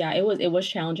 Yeah, it was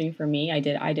challenging for me. I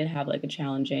did have like a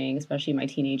challenging, especially my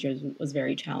teenagers was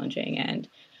very challenging, and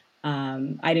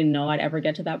I didn't know I'd ever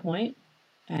get to that point,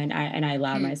 and I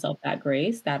allowed Mm. myself that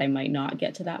grace that I might not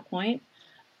get to that point.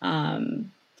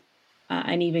 Um,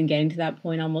 and even getting to that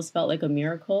point almost felt like a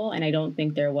miracle, and I don't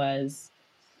think there was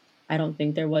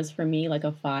for me like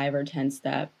a 5 or 10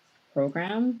 step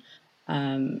program.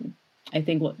 Um, I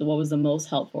think what was the most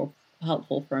helpful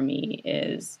for me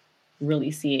is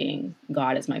really seeing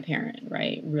God as my parent,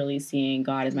 right? Really seeing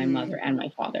God as my Mm. mother and my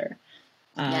father.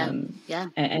 Yeah. Um, Yeah.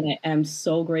 and I'm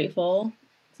so grateful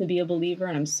to be a believer,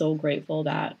 and I'm so grateful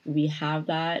that we have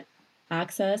that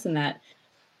access and that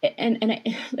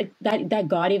like that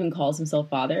God even calls himself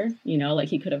father, like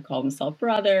he could have called himself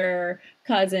brother,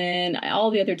 cousin,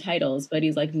 all the other titles, but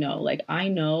he's like, no, like I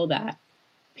know that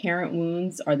parent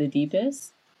wounds are the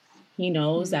deepest. He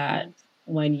knows that Mhm.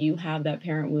 when you have that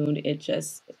parent wound, it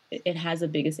has the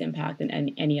biggest impact than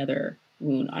any other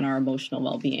wound on our emotional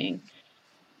well-being.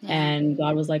 Yeah. And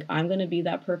God was like, I'm going to be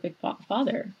that perfect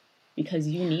father because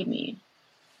you Yeah. need me.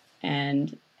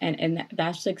 And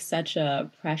that's like such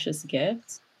a precious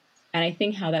gift, and I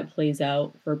think how that plays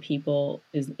out for people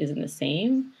isn't the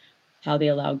same, how they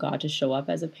allow God to show up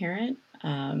as a parent.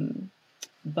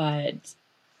 But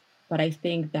but I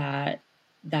think that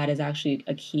that is actually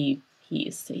a key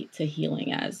piece to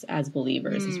healing as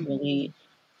believers, is Mm. really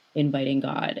inviting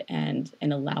God and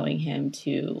allowing him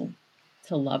to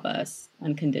love us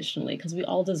unconditionally, because we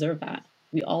all deserve that.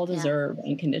 We all Yeah. deserve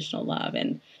unconditional love.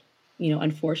 And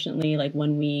unfortunately, like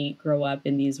when we grow up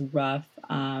in these rough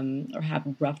or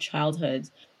have rough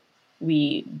childhoods,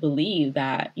 we believe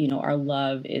that our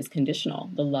love is conditional.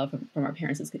 The love from our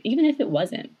parents is, even if it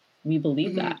wasn't, we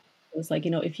believe Mhm. that it's like,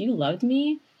 if you loved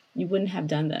me, you wouldn't have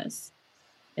done this.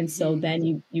 And so Mhm.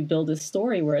 then you build a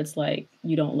story where it's like,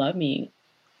 you don't love me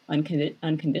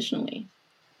unconditionally,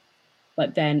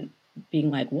 but then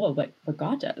being like, whoa, but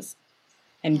God does.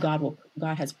 And Yeah.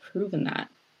 God has proven that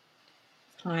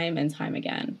time and time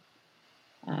again.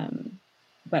 Um,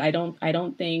 but I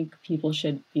don't think people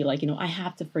should be like, I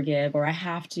have to forgive, or I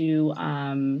have to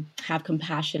have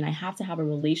compassion. I have to have a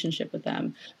relationship with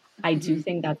them. I do Mhm.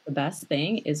 think that's the best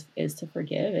thing is to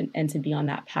forgive and to be on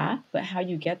that path. But how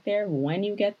you get there, when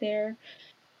you get there,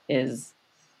 is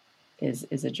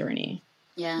is a journey.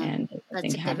 Yeah. And I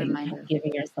That's think a good reminder.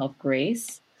 giving yourself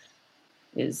grace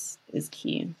is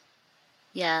key.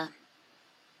 Yeah.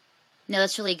 No,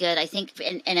 that's really good. I think,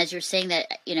 and as you're saying that,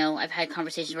 I've had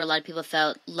conversations where a lot of people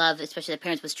felt love, especially their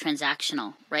parents, was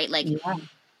transactional, right? Like, Yeah.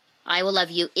 I will love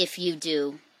you if you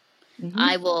do.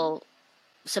 I Hmm. will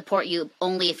support you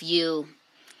only if you.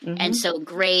 And Hmm. so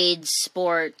grades,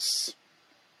 sports,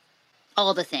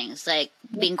 all the things like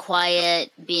Yep. being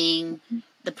quiet, being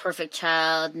the perfect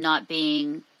child, not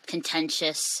being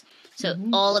contentious. So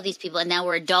Hmm. all of these people, and now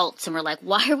we're adults and we're like,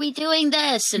 why are we doing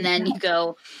this? And then you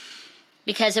go,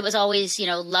 because it was always,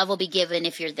 love will be given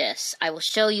if you're this. I will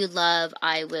show you love.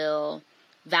 I will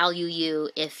value you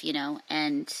if,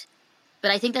 but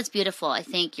I think that's beautiful. I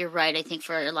think you're right. I think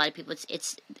for a lot of people,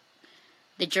 it's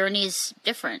the journey is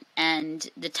different and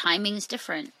the timing is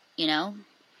different, in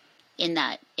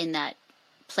that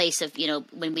place of,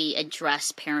 when we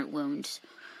address parent wounds.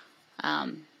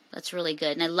 That's really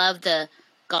good. And I love the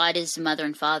God is mother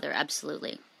and father.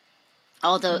 Absolutely.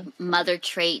 All Yeah. the mother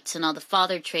traits and all the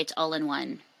father traits all in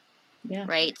one, Yeah.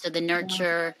 right? So the Yeah.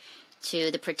 nurture to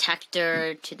the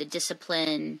protector to the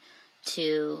discipline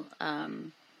to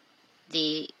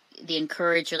the the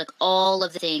encourager, like all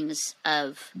of the things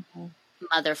of Mhm.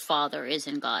 mother father is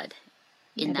in God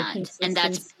Yeah, in the that, and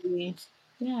that's consistency.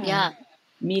 Yeah. yeah, it's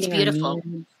Meeting our beautiful.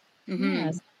 needs. Mm-hmm.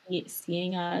 Yeah.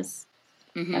 Seeing us,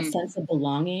 that Mm-hmm. sense of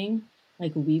belonging.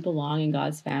 Like we belong in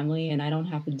God's family, and I don't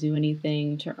have to do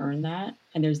anything to earn that.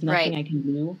 And there's nothing Right. I can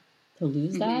do to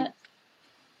lose Mm-hmm. that.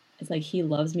 It's like he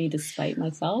loves me despite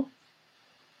myself.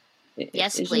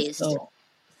 Yes, It's just please. so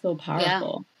Yeah.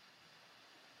 powerful.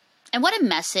 And what a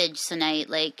message tonight.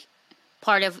 Like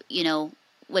part of,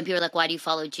 when people are like, why do you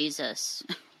follow Jesus?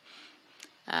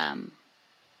 um,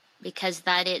 because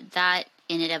that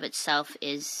in and of itself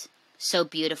is so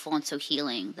beautiful and so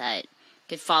healing that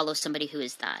could follow somebody who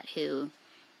is that, who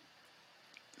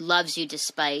loves you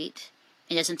despite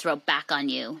and doesn't throw it back on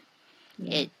you.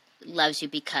 Yeah. It loves you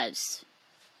because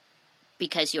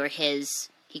you're his.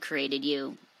 He created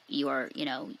you. You are,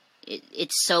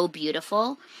 it's so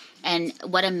beautiful. And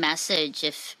what a message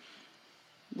if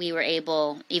we were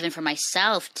able, even for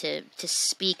myself, to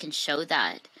speak and show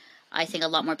that. I think a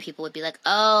lot more people would be like,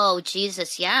 oh,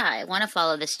 Jesus, yeah, I want to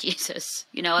follow this Jesus.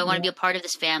 I want to Yeah. be a part of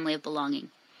this family of belonging,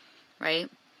 right?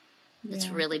 It's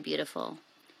Yeah. really beautiful.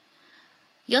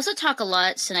 You also talk a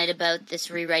lot tonight about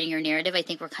this rewriting your narrative. I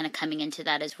think we're kind of coming into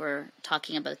that as we're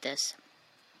talking about this.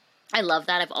 I love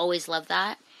that. I've always loved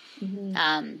that.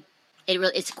 Hmm.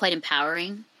 It's quite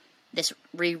empowering. This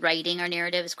rewriting our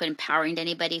narrative is quite empowering to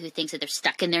anybody who thinks that they're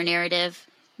stuck in their narrative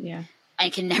Yeah.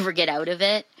 and can never get out of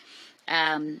it.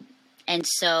 And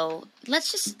so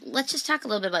let's just talk a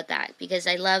little bit about that, because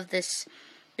I love this,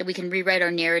 that we can rewrite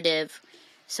our narrative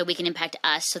so we can impact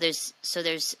us. So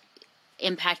there's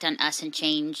impact on us and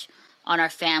change on our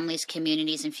families,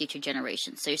 communities, and future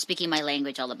generations. So you're speaking my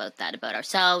language all about that, about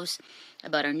ourselves,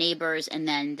 about our neighbors, and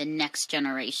then the next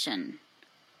generation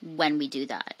when we do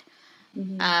that.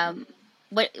 Hmm.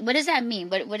 What does that mean?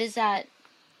 What does that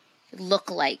look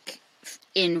like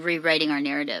in rewriting our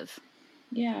narrative?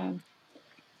 Yeah.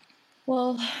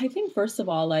 Well, I think first of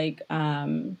all,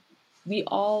 we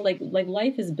all like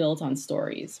life is built on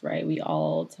stories, right? We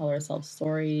all tell ourselves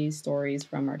stories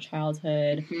from our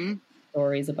childhood, Hmm.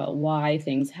 stories about why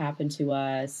things happen to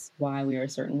us, why we are a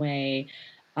certain way.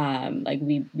 Like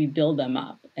we build them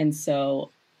up. And so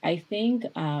I think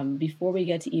before we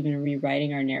get to even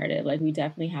rewriting our narrative, like we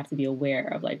definitely have to be aware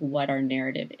of like what our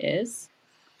narrative is.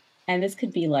 And this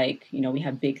could be like, we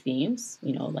have big themes,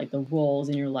 like the roles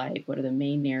in your life. What are the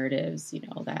main narratives,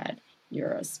 that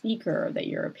you're a speaker, that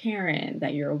you're a parent,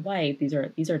 that you're a wife. These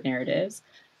are narratives.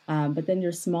 But then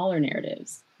there's smaller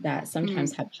narratives that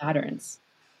sometimes have patterns,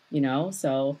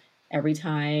 so every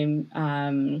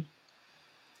time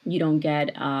you don't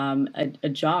get a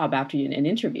job after an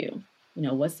interview,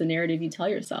 what's the narrative you tell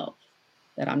yourself?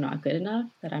 That I'm not good enough,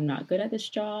 that I'm not good at this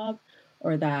job,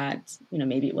 or that,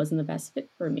 maybe it wasn't the best fit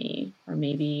for me, or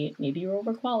maybe you're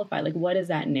overqualified. Like, what is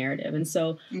that narrative? And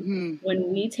so Hmm.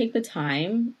 when we take the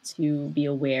time to be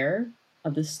aware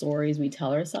of the stories we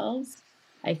tell ourselves,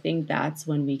 I think that's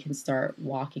when we can start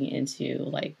walking into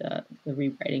like the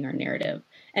rewriting our narrative.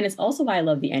 And it's also why I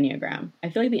love the Enneagram. I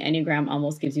feel like the Enneagram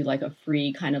almost gives you like a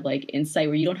free kind of like insight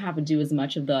where you don't have to do as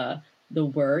much of the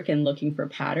work and looking for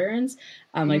patterns,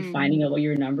 like Mm. finding out what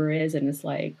your number is. And it's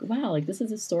like, wow, like this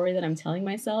is a story that I'm telling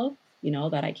myself,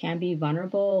 that I can be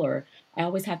vulnerable, or I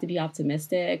always have to be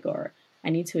optimistic, or I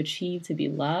need to achieve to be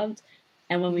loved.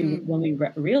 And when we Hmm.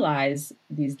 realize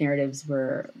these narratives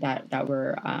that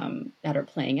are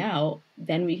playing out,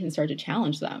 then we can start to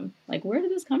challenge them. Like, where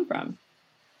did this come from?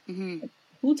 Hmm.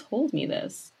 Who told me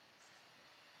this?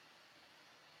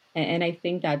 And I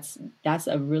think that's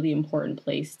a really important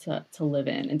place to live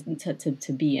in and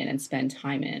to be in and spend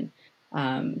time in,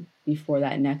 before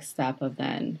that next step of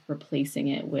then replacing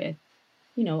it with,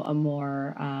 a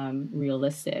more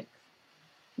realistic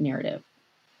narrative.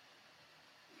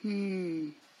 Hmm.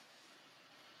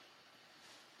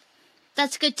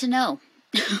 That's good to know.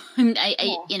 Yeah.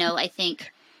 I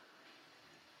think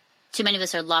too many of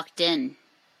us are locked in.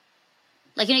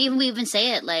 Like, even we even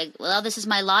say it like, well, this is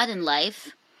my lot in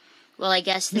life. Well, I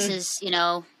guess this is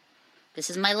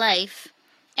my life.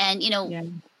 And, Yeah.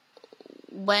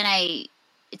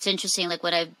 it's interesting, like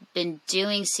what I've been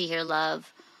doing, See Here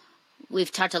Love,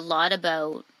 we've talked a lot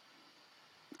about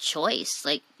choice.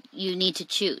 Like, you need to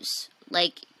choose.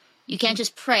 Like, you can't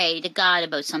just pray to God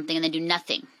about something and then do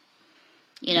nothing,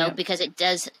 Yeah. because it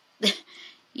does,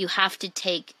 you have to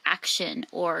take action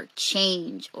or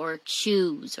change or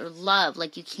choose or love.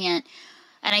 Like, you can't.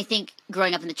 And I think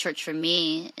growing up in the church for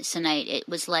me tonight, it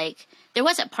was like, there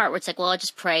was that part where it's like, well, I'll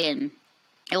just pray and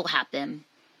it will happen.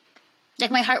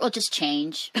 Like, my heart will just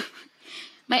change.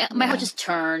 my heart will Yeah. just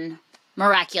turn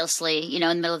miraculously, in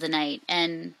the middle of the night.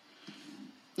 And,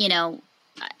 well,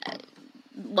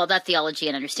 that theology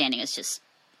and understanding is just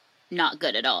not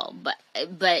good at all. But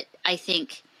I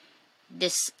think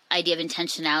this idea of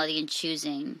intentionality and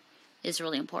choosing is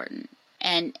really important.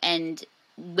 And in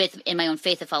my own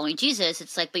faith of following Jesus,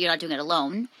 it's like, but you're not doing it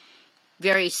alone.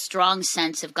 Very strong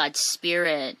sense of God's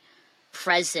Spirit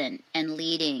present and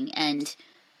leading, and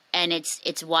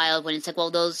it's wild when it's like,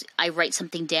 well, those, I write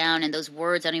something down and those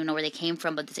words, I don't even know where they came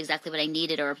from, but that's exactly what I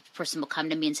needed. Or a person will come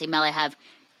to me and say, Mel,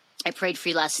 I prayed for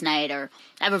you last night, or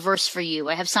I have a verse for you,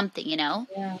 I have something,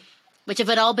 Yeah. which have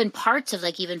all been parts of,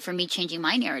 like, even for me changing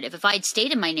my narrative. If I'd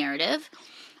stayed in my narrative,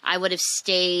 I would have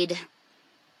stayed,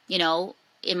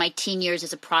 in my teen years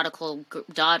as a prodigal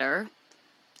daughter.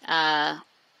 And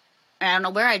I don't know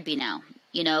where I'd be now.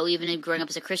 Even in growing up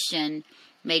as a Christian,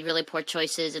 made really poor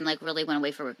choices and like really went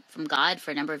away from God for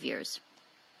a number of years.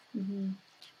 Hmm.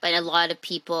 But a lot of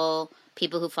people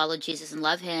who follow Jesus and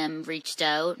love him reached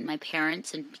out, and my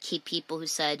parents and key people who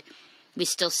said, we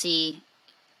still see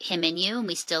him in you, and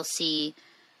we still see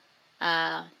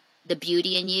the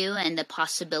beauty in you and the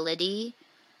possibility.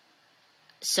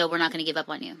 So we're not going to give up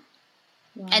on you.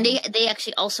 And Wow. they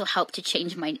actually also helped to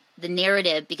change the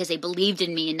narrative because they believed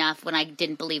in me enough when I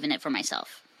didn't believe in it for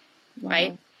myself,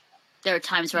 right? Wow. There are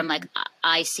times where I'm like,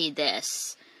 I see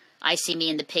this. I see me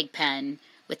in the pig pen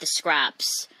with the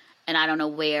scraps, and I don't know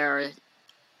where.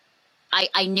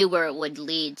 I knew where it would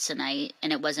lead tonight,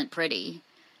 and it wasn't pretty.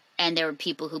 And there were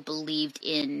people who believed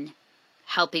in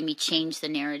helping me change the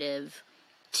narrative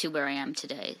to where I am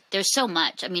today. There's so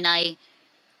much. I mean, I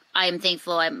am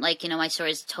thankful. I'm like, my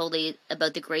story is totally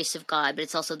about the grace of God, but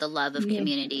it's also the love of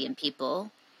community and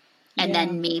people. And Yeah.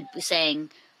 then me saying,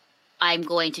 I'm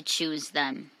going to choose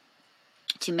them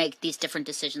to make these different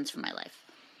decisions for my life.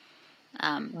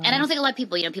 And I don't think a lot of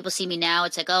people, people see me now.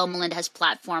 It's like, oh, Melinda has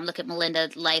platform. Look at Melinda,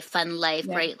 life, fun life,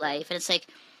 Yeah. great life. And it's like,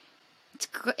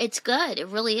 it's good. It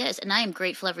really is. And I am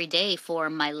grateful every day for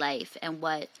my life and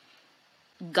what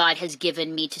God has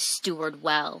given me to steward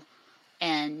well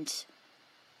and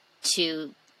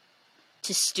to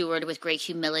steward with great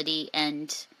humility.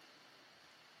 And,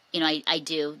 I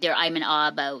do there. I'm in awe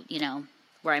about,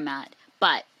 where I'm at,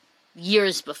 but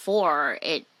years before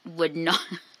it would not,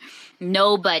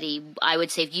 nobody, I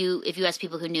would say if you ask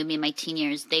people who knew me in my teen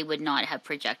years, they would not have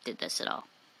projected this at all,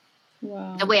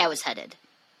 Wow. the way I was headed.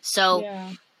 So,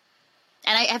 Yeah.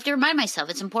 and I have to remind myself,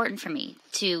 it's important for me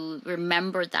to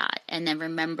remember that and then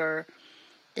remember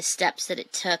the steps that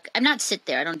it took. I'm not sit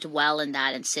there. I don't dwell in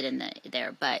that and sit in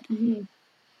there, but Mhm.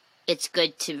 it's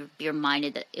good to be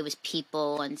reminded that it was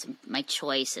people and my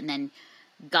choice, and then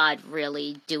God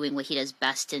really doing what he does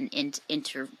best in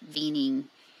intervening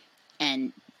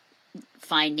and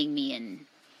finding me. And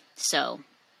so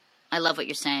I love what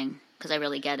you're saying because I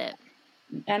really get it.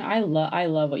 And I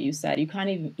love what you said. You kind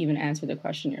of even answer the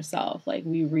question yourself. Like,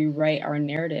 we rewrite our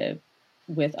narrative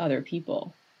with other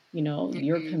people.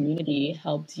 Your community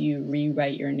helped you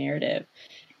rewrite your narrative.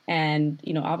 And,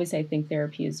 obviously I think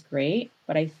therapy is great,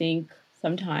 but I think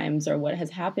sometimes, or what has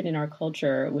happened in our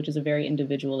culture, which is a very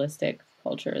individualistic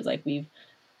culture, is like we've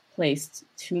placed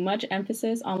too much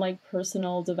emphasis on like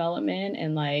personal development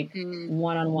and like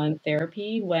one-on-one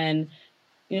therapy when,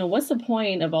 what's the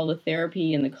point of all the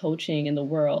therapy and the coaching in the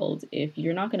world if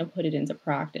you're not going to put it into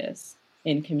practice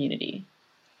in community?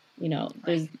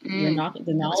 There's you're not the That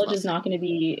was knowledge well is said. not going to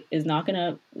be is not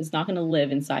going to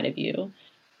live inside of you,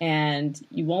 and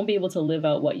you won't be able to live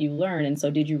out what you learn. And so,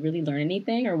 did you really learn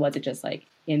anything, or was it just like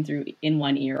in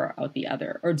one ear or out the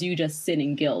other? Or do you just sit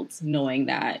in guilt knowing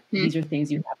that these are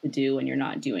things you have to do and you're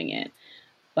not doing it?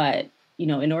 But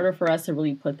in order for us to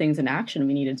really put things in action,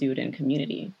 we need to do it in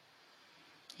community.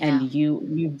 Yeah. And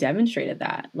you've demonstrated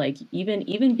that, like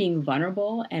even being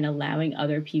vulnerable and allowing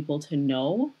other people to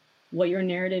know what your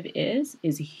narrative is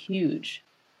huge,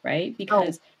 right?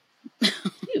 Because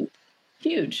huge,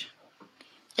 huge.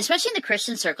 Especially in the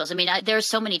Christian circles. I mean, there are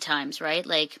so many times, right?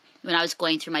 Like when I was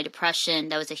going through my depression,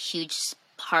 that was a huge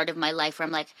part of my life where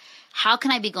I'm like, how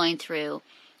can I be going through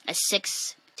a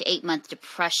 6 to 8 month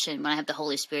depression when I have the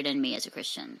Holy Spirit in me as a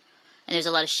Christian? And there's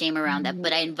a lot of shame around that,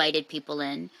 but I invited people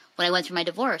in. When I went through my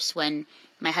divorce, when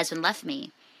my husband left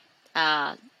me,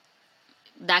 that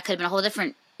could have been a whole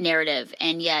different narrative.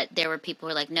 And yet there were people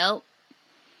who were like, nope.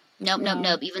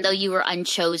 Even though you were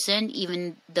unchosen,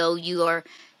 even though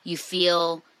you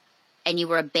feel and you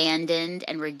were abandoned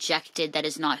and rejected, that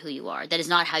is not who you are. That is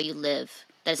not how you live.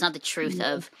 That is not the truth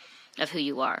of who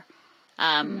you are.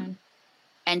 And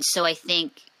so I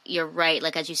think you're right.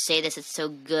 Like, as you say this, it's so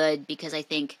good because I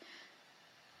think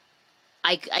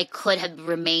I could have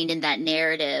remained in that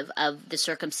narrative of the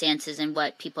circumstances and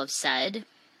what people have said.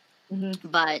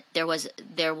 But there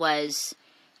was,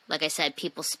 like I said,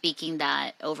 people speaking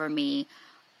that over me,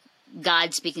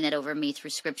 God speaking that over me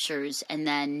through scriptures, and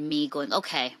then me going,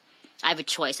 okay, I have a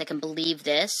choice. I can believe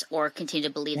this or continue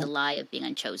to believe the lie of being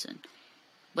unchosen.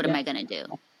 What am I going to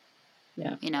do?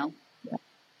 Yeah.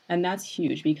 And that's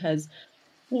huge because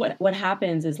what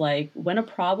happens is, like, when a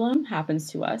problem happens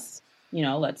to us,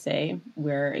 let's say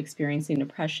we're experiencing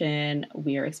depression,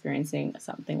 we are experiencing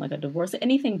something like a divorce,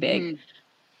 anything big,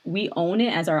 we own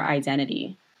it as our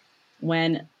identity.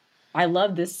 When I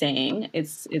love this saying,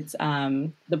 it's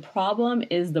the problem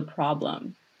is the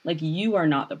problem. Like, you are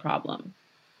not the problem.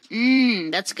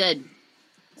 That's good.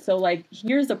 So, like,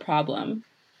 here's the problem,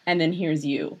 and then here's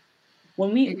you.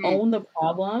 When we own the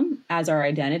problem as our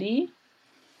identity,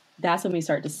 that's when we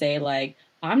start to say, like,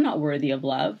 I'm not worthy of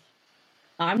love.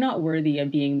 I'm not worthy of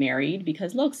being married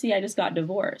because, look, see, I just got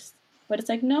divorced. But it's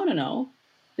like, no.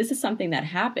 This is something that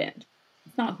happened.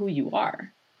 It's not who you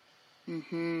are.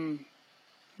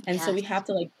 And so we have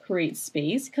to, like, create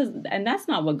space and that's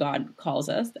not what God calls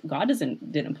us. God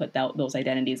didn't put those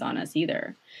identities on us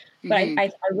either. But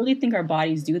I really think our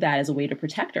bodies do that as a way to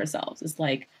protect ourselves. It's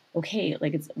like, okay,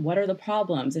 like it's what are the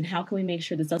problems and how can we make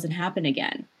sure this doesn't happen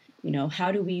again?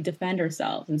 How do we defend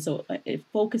ourselves? And so it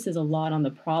focuses a lot on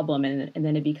the problem, and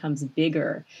then it becomes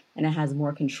bigger and it has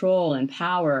more control and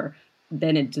power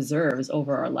than it deserves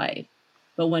over our life.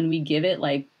 But when we give it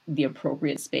like the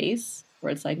appropriate space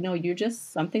where it's like, no, you're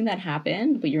just something that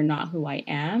happened, but you're not who I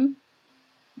am.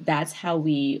 That's how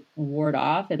we ward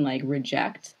off and like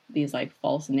reject these like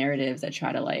false narratives that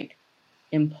try to like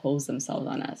impose themselves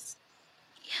on us.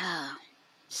 Yeah.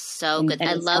 So And, good. and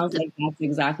I it love sounds like that's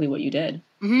exactly what you did.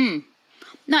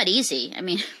 not easy. I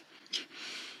mean,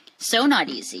 so not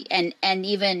easy. And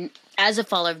even as a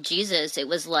follower of Jesus, it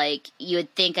was like, you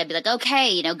would think I'd be like,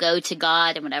 okay, go to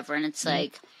God and whatever. And it's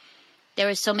like, there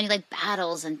were so many like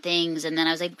battles and things. And then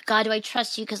I was like, God, do I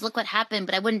trust you? Because look what happened.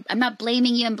 But I'm not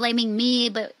blaming you. I'm blaming me,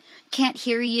 but can't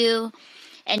hear you.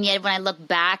 And yet when I look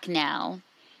back now,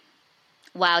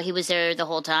 wow, he was there the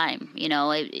whole time.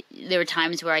 There were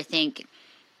times where I think,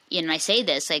 and I say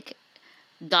this, like,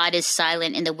 God is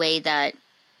silent in the way that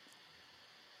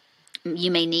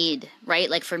you may need, right?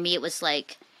 Like for me, it was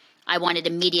like, I wanted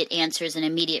immediate answers and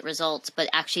immediate results, but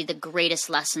actually the greatest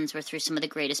lessons were through some of the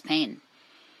greatest pain.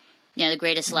 The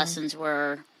greatest lessons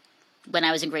were when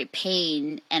I was in great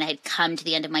pain and I had come to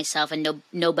the end of myself and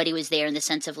nobody was there, in the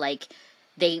sense of like,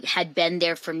 they had been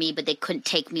there for me, but they couldn't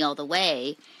take me all the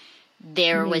way.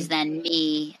 There was then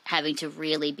me having to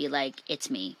really be like, it's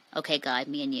me. Okay, God,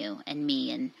 me and you and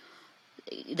me, and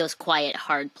those quiet,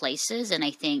 hard places. And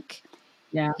I think,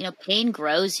 pain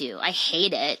grows you. I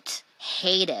hate it,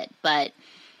 but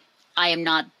I am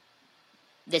not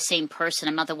the same person.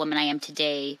 I'm not the woman I am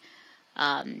today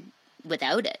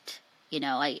without it.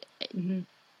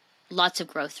 Lots of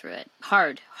growth through it.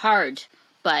 Hard,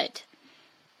 but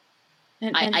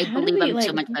I believe I'm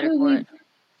so much better for it.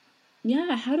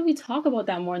 Yeah, how do we talk about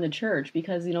that more in the church?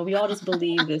 Because, we all just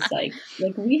believe this, like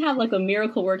we have like a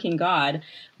miracle working God,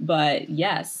 but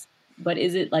is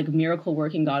it like miracle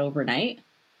working God overnight?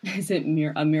 Is it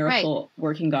a miracle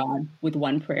working God with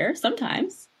one prayer?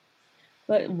 Sometimes.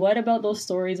 But what about those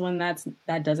stories when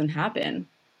that doesn't happen?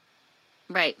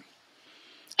 Right.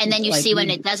 And then you see when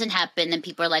it doesn't happen, then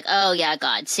people are like, oh yeah,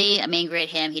 God, see, I'm angry at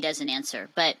him. He doesn't answer.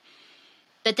 But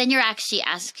then you're actually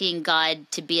asking God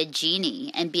to be a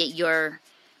genie and be at your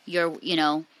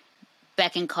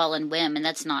beck and call and whim. And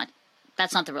that's not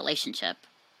the relationship.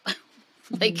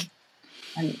 Like,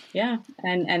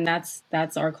 and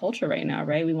that's our culture right now,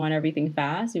 right? We want everything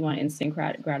fast. We want instant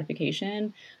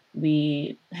gratification.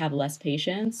 We have less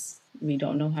patience. We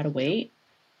don't know how to wait.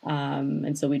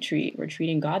 And so we're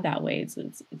treating God that way. It's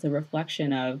a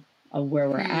reflection of where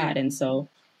we're at. And so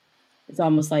it's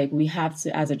almost like we have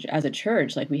to, as a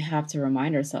church, like we have to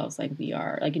remind ourselves, like we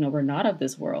are, like, we're not of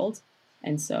this world.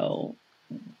 And so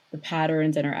the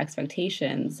patterns and our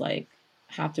expectations, like,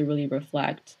 have to really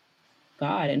reflect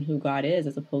God and who God is,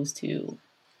 as opposed to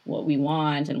what we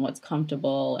want and what's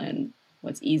comfortable and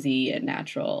what's easy and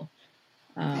natural.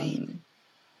 Yeah.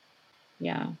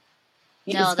 No,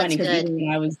 It's funny that's because good. even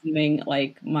when I was doing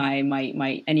like my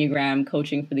Enneagram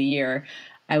coaching for the year,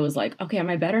 I was like, okay, am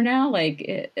I better now?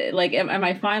 Like, am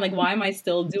I fine? Like, why am I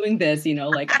still doing this?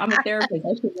 Like, I'm a therapist.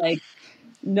 I should like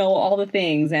know all the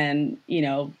things and,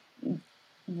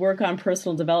 work on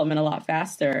personal development a lot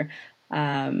faster.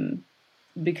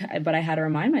 But I had to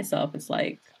remind myself, it's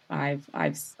like, I've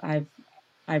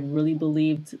really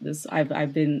believed this.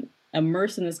 I've been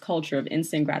immersed in this culture of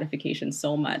instant gratification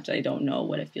so much. I don't know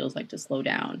what it feels like to slow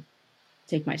down,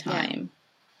 take my time,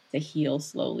 to heal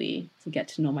slowly, to get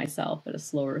to know myself at a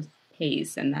slower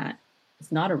pace, and that it's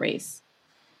not a race.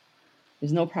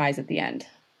 There's no prize at the end,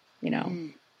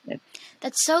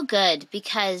 That's so good,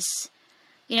 because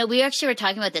we actually were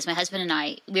talking about this, my husband and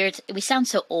I. We sound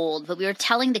so old, but we were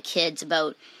telling the kids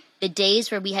about the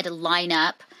days where we had to line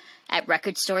up at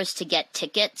record stores to get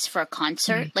tickets for a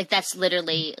concert. Like, that's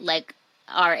literally like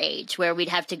our age, where we'd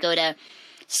have to go to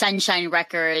Sunshine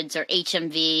Records or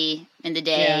HMV in the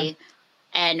day.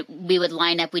 And we would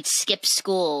line up, we'd skip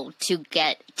school to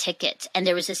get tickets. And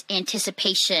there was this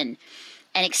anticipation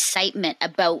and excitement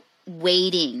about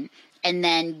waiting and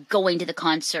then going to the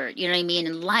concert, you know what I mean?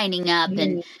 And lining up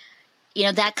and,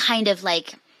 that kind of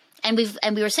like, and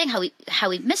we were saying how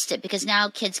we've missed it, because now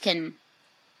kids can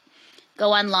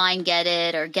go online, get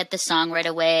it, or get the song right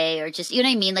away, or just, you know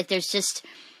what I mean? Like,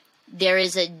 there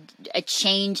is a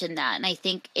change in that. And I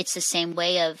think it's the same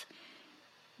way of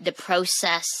the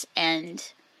process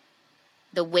and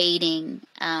the waiting.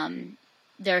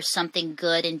 There's something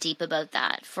good and deep about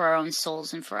that for our own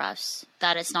souls and for us,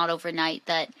 that it's not overnight,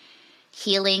 that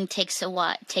healing takes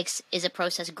is a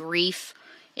process. Grief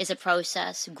is a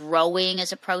process. Growing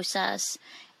is a process.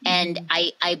 And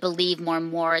Mhm. I believe more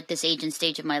and more at this age and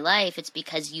stage of my life, it's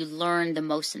because you learn the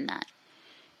most in that.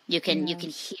 You Yeah. can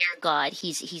hear God.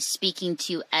 He's speaking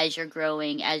to you as you're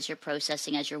growing, as you're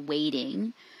processing, as you're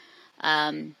waiting,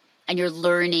 and you're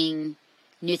learning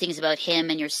new things about Him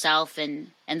and yourself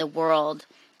and the world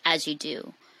as you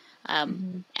do.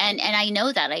 Mhm. And I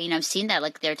know that I've seen that.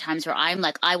 Like there are times where I'm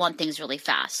like I want things really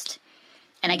fast,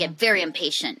 and I Yeah. get very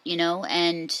impatient,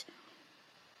 and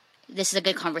this is a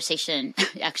good conversation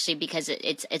actually because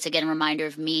it's again a reminder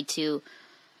of me to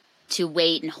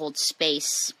wait and hold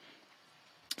space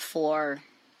for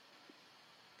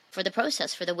the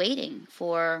process, for the waiting,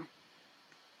 for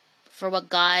what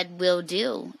God will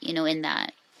do, in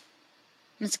that.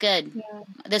 It's good. Yeah.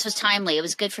 This was timely. It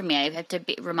was good for me. I have to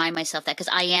remind myself that because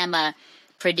I am a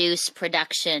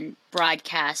production,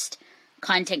 broadcast,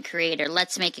 content creator.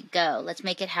 Let's make it go. Let's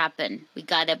make it happen. We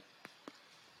got to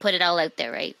put it all out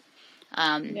there, right?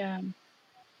 Yeah.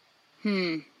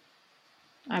 It's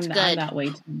I'm good. that way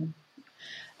too.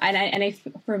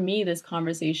 For me, this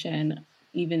conversation,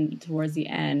 even towards the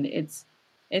end, it's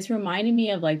reminding me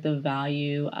of like the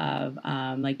value of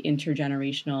like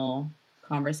intergenerational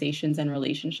conversations and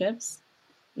relationships.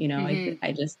 Mm-hmm.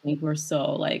 I just think we're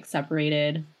so like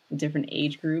separated in different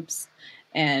age groups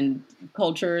and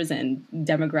cultures and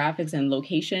demographics and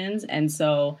locations, and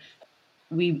so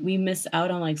we miss out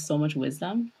on like so much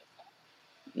wisdom,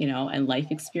 and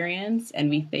life experience, and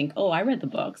we think, oh, I read the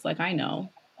books, like I know,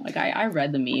 like I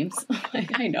read the memes,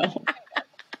 like I know.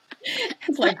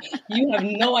 It's like you have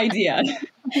no idea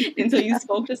until you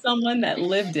spoke to someone that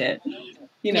lived it,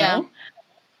 you Yeah. know?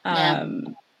 Yeah.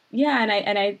 Um, yeah,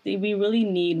 and I think we really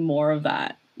need more of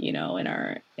that, in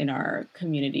our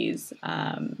communities,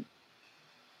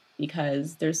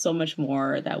 because there's so much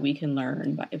more that we can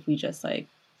learn, but if we just like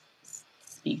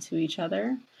speak to each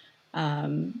other,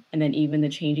 and then even the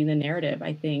changing the narrative,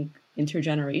 I think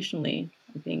intergenerationally,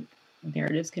 I think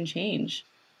narratives can change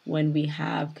when we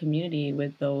have community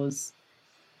with those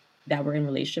that we're in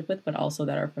relationship with, but also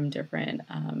that are from different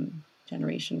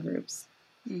generation groups.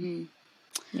 Mm-hmm.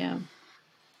 Yeah.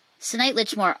 So, Night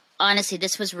Lichmore, honestly,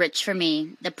 this was rich for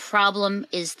me. The problem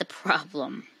is the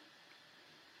problem.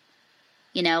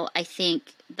 I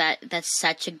think that's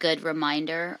such a good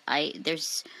reminder.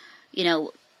 There's,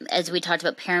 as we talked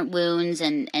about parent wounds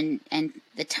and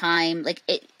the time, like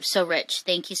it, so rich.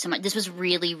 Thank you so much. This was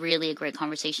really, really a great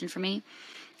conversation for me.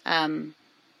 And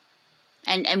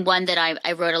one that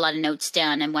I wrote a lot of notes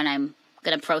down, and when I'm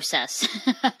going to process,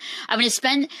 I'm going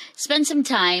to spend some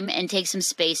time and take some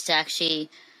space to actually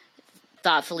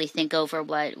thoughtfully think over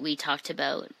what we talked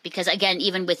about. Because again,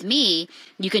 even with me,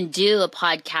 you can do a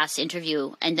podcast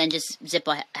interview and then just zip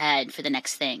ahead for the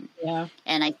next thing. Yeah.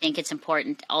 And I think it's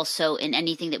important also in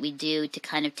anything that we do to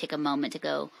kind of take a moment to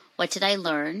go, what did I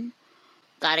learn?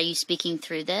 God, are you speaking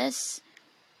through this?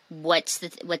 What's the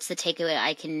takeaway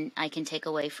I can take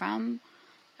away from?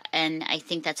 And I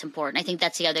think that's important. I think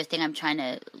that's the other thing I'm trying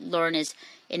to learn is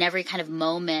in every kind of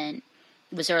moment,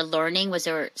 was there a learning? Was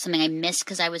there something I missed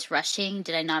because I was rushing?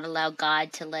 Did I not allow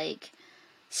God to like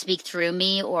speak through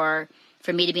me, or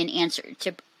for me to be an answer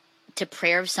to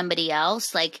prayer of somebody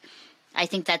else? Like, I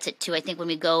think that's it too. I think when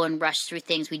we go and rush through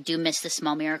things, we do miss the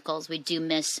small miracles. We do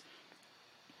miss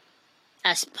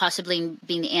us possibly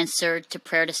being the answer to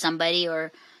prayer to somebody,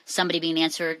 or somebody being the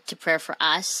answer to prayer for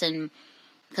us, and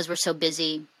because we're so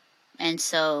busy. And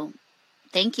so,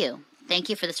 thank you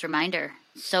for this reminder.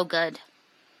 So good.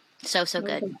 So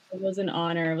good. It was an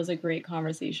honor. It was a great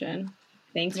conversation.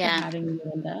 Thanks for Yeah. having me,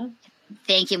 Linda.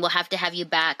 Thank you. We'll have to have you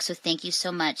back. So thank you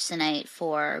so much tonight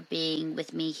for being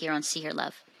with me here on See Hear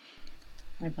Love.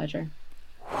 My pleasure.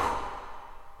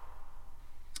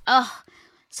 Oh,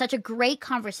 such a great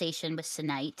conversation with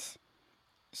Senite.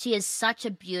 She is such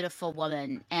a beautiful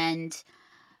woman, and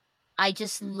I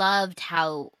just loved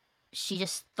how she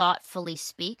just thoughtfully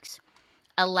speaks,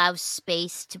 allows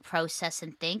space to process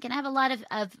and think. And I have a lot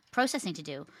of processing to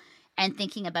do and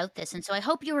thinking about this. And so I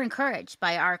hope you were encouraged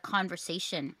by our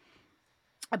conversation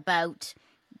about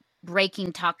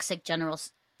breaking toxic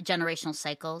generational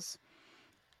cycles,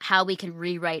 how we can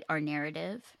rewrite our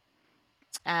narrative.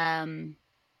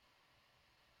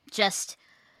 Just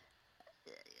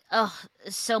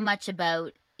so much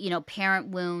about parent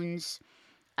wounds,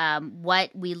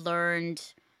 what we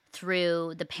learned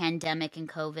through the pandemic and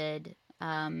COVID,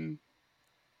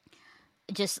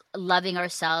 just loving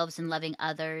ourselves and loving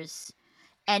others,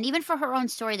 and even for her own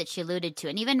story that she alluded to,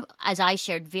 and even as I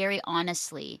shared very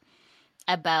honestly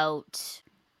about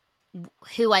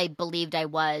who I believed I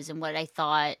was and what I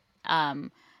thought,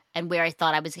 and where I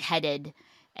thought I was headed,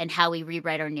 and how we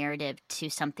rewrite our narrative to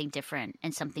something different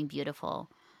and something beautiful.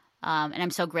 And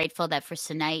I'm so grateful that for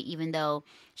Sinait, even though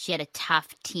she had a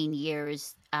tough teen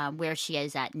years, where she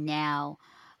is at now,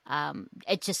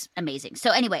 it's just amazing.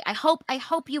 So anyway, I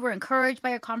hope you were encouraged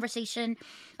by our conversation.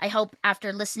 I hope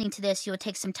after listening to this, you will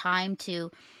take some time to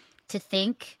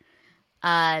think,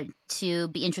 to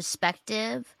be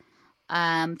introspective,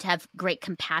 to have great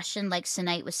compassion, like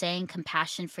Sinait was saying,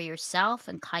 compassion for yourself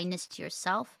and kindness to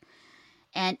yourself.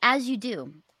 And as you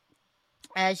do,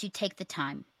 as you take the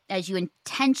time, as you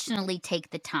intentionally take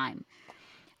the time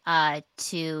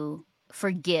to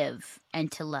forgive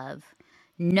and to love,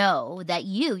 know that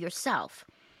you yourself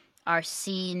are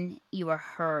seen, you are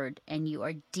heard, and you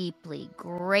are deeply,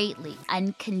 greatly,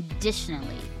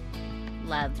 unconditionally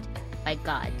loved by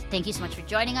God. Thank you so much for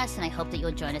joining us, and I hope that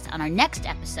you'll join us on our next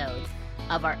episode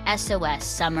of our SOS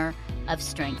Summer of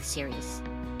Strength series.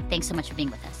 Thanks so much for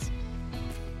being with us.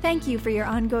 Thank you for your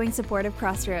ongoing support of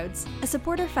Crossroads, a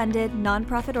supporter-funded,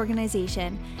 nonprofit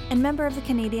organization and member of the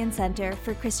Canadian Centre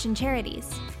for Christian Charities.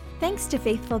 Thanks to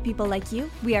faithful people like you,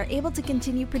 we are able to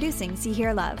continue producing See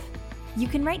Hear Love. You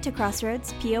can write to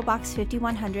Crossroads, P.O. Box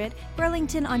 5100,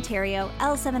 Burlington, Ontario,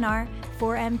 L7R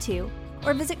 4M2,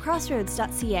 or visit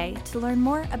crossroads.ca to learn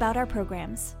more about our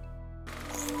programs.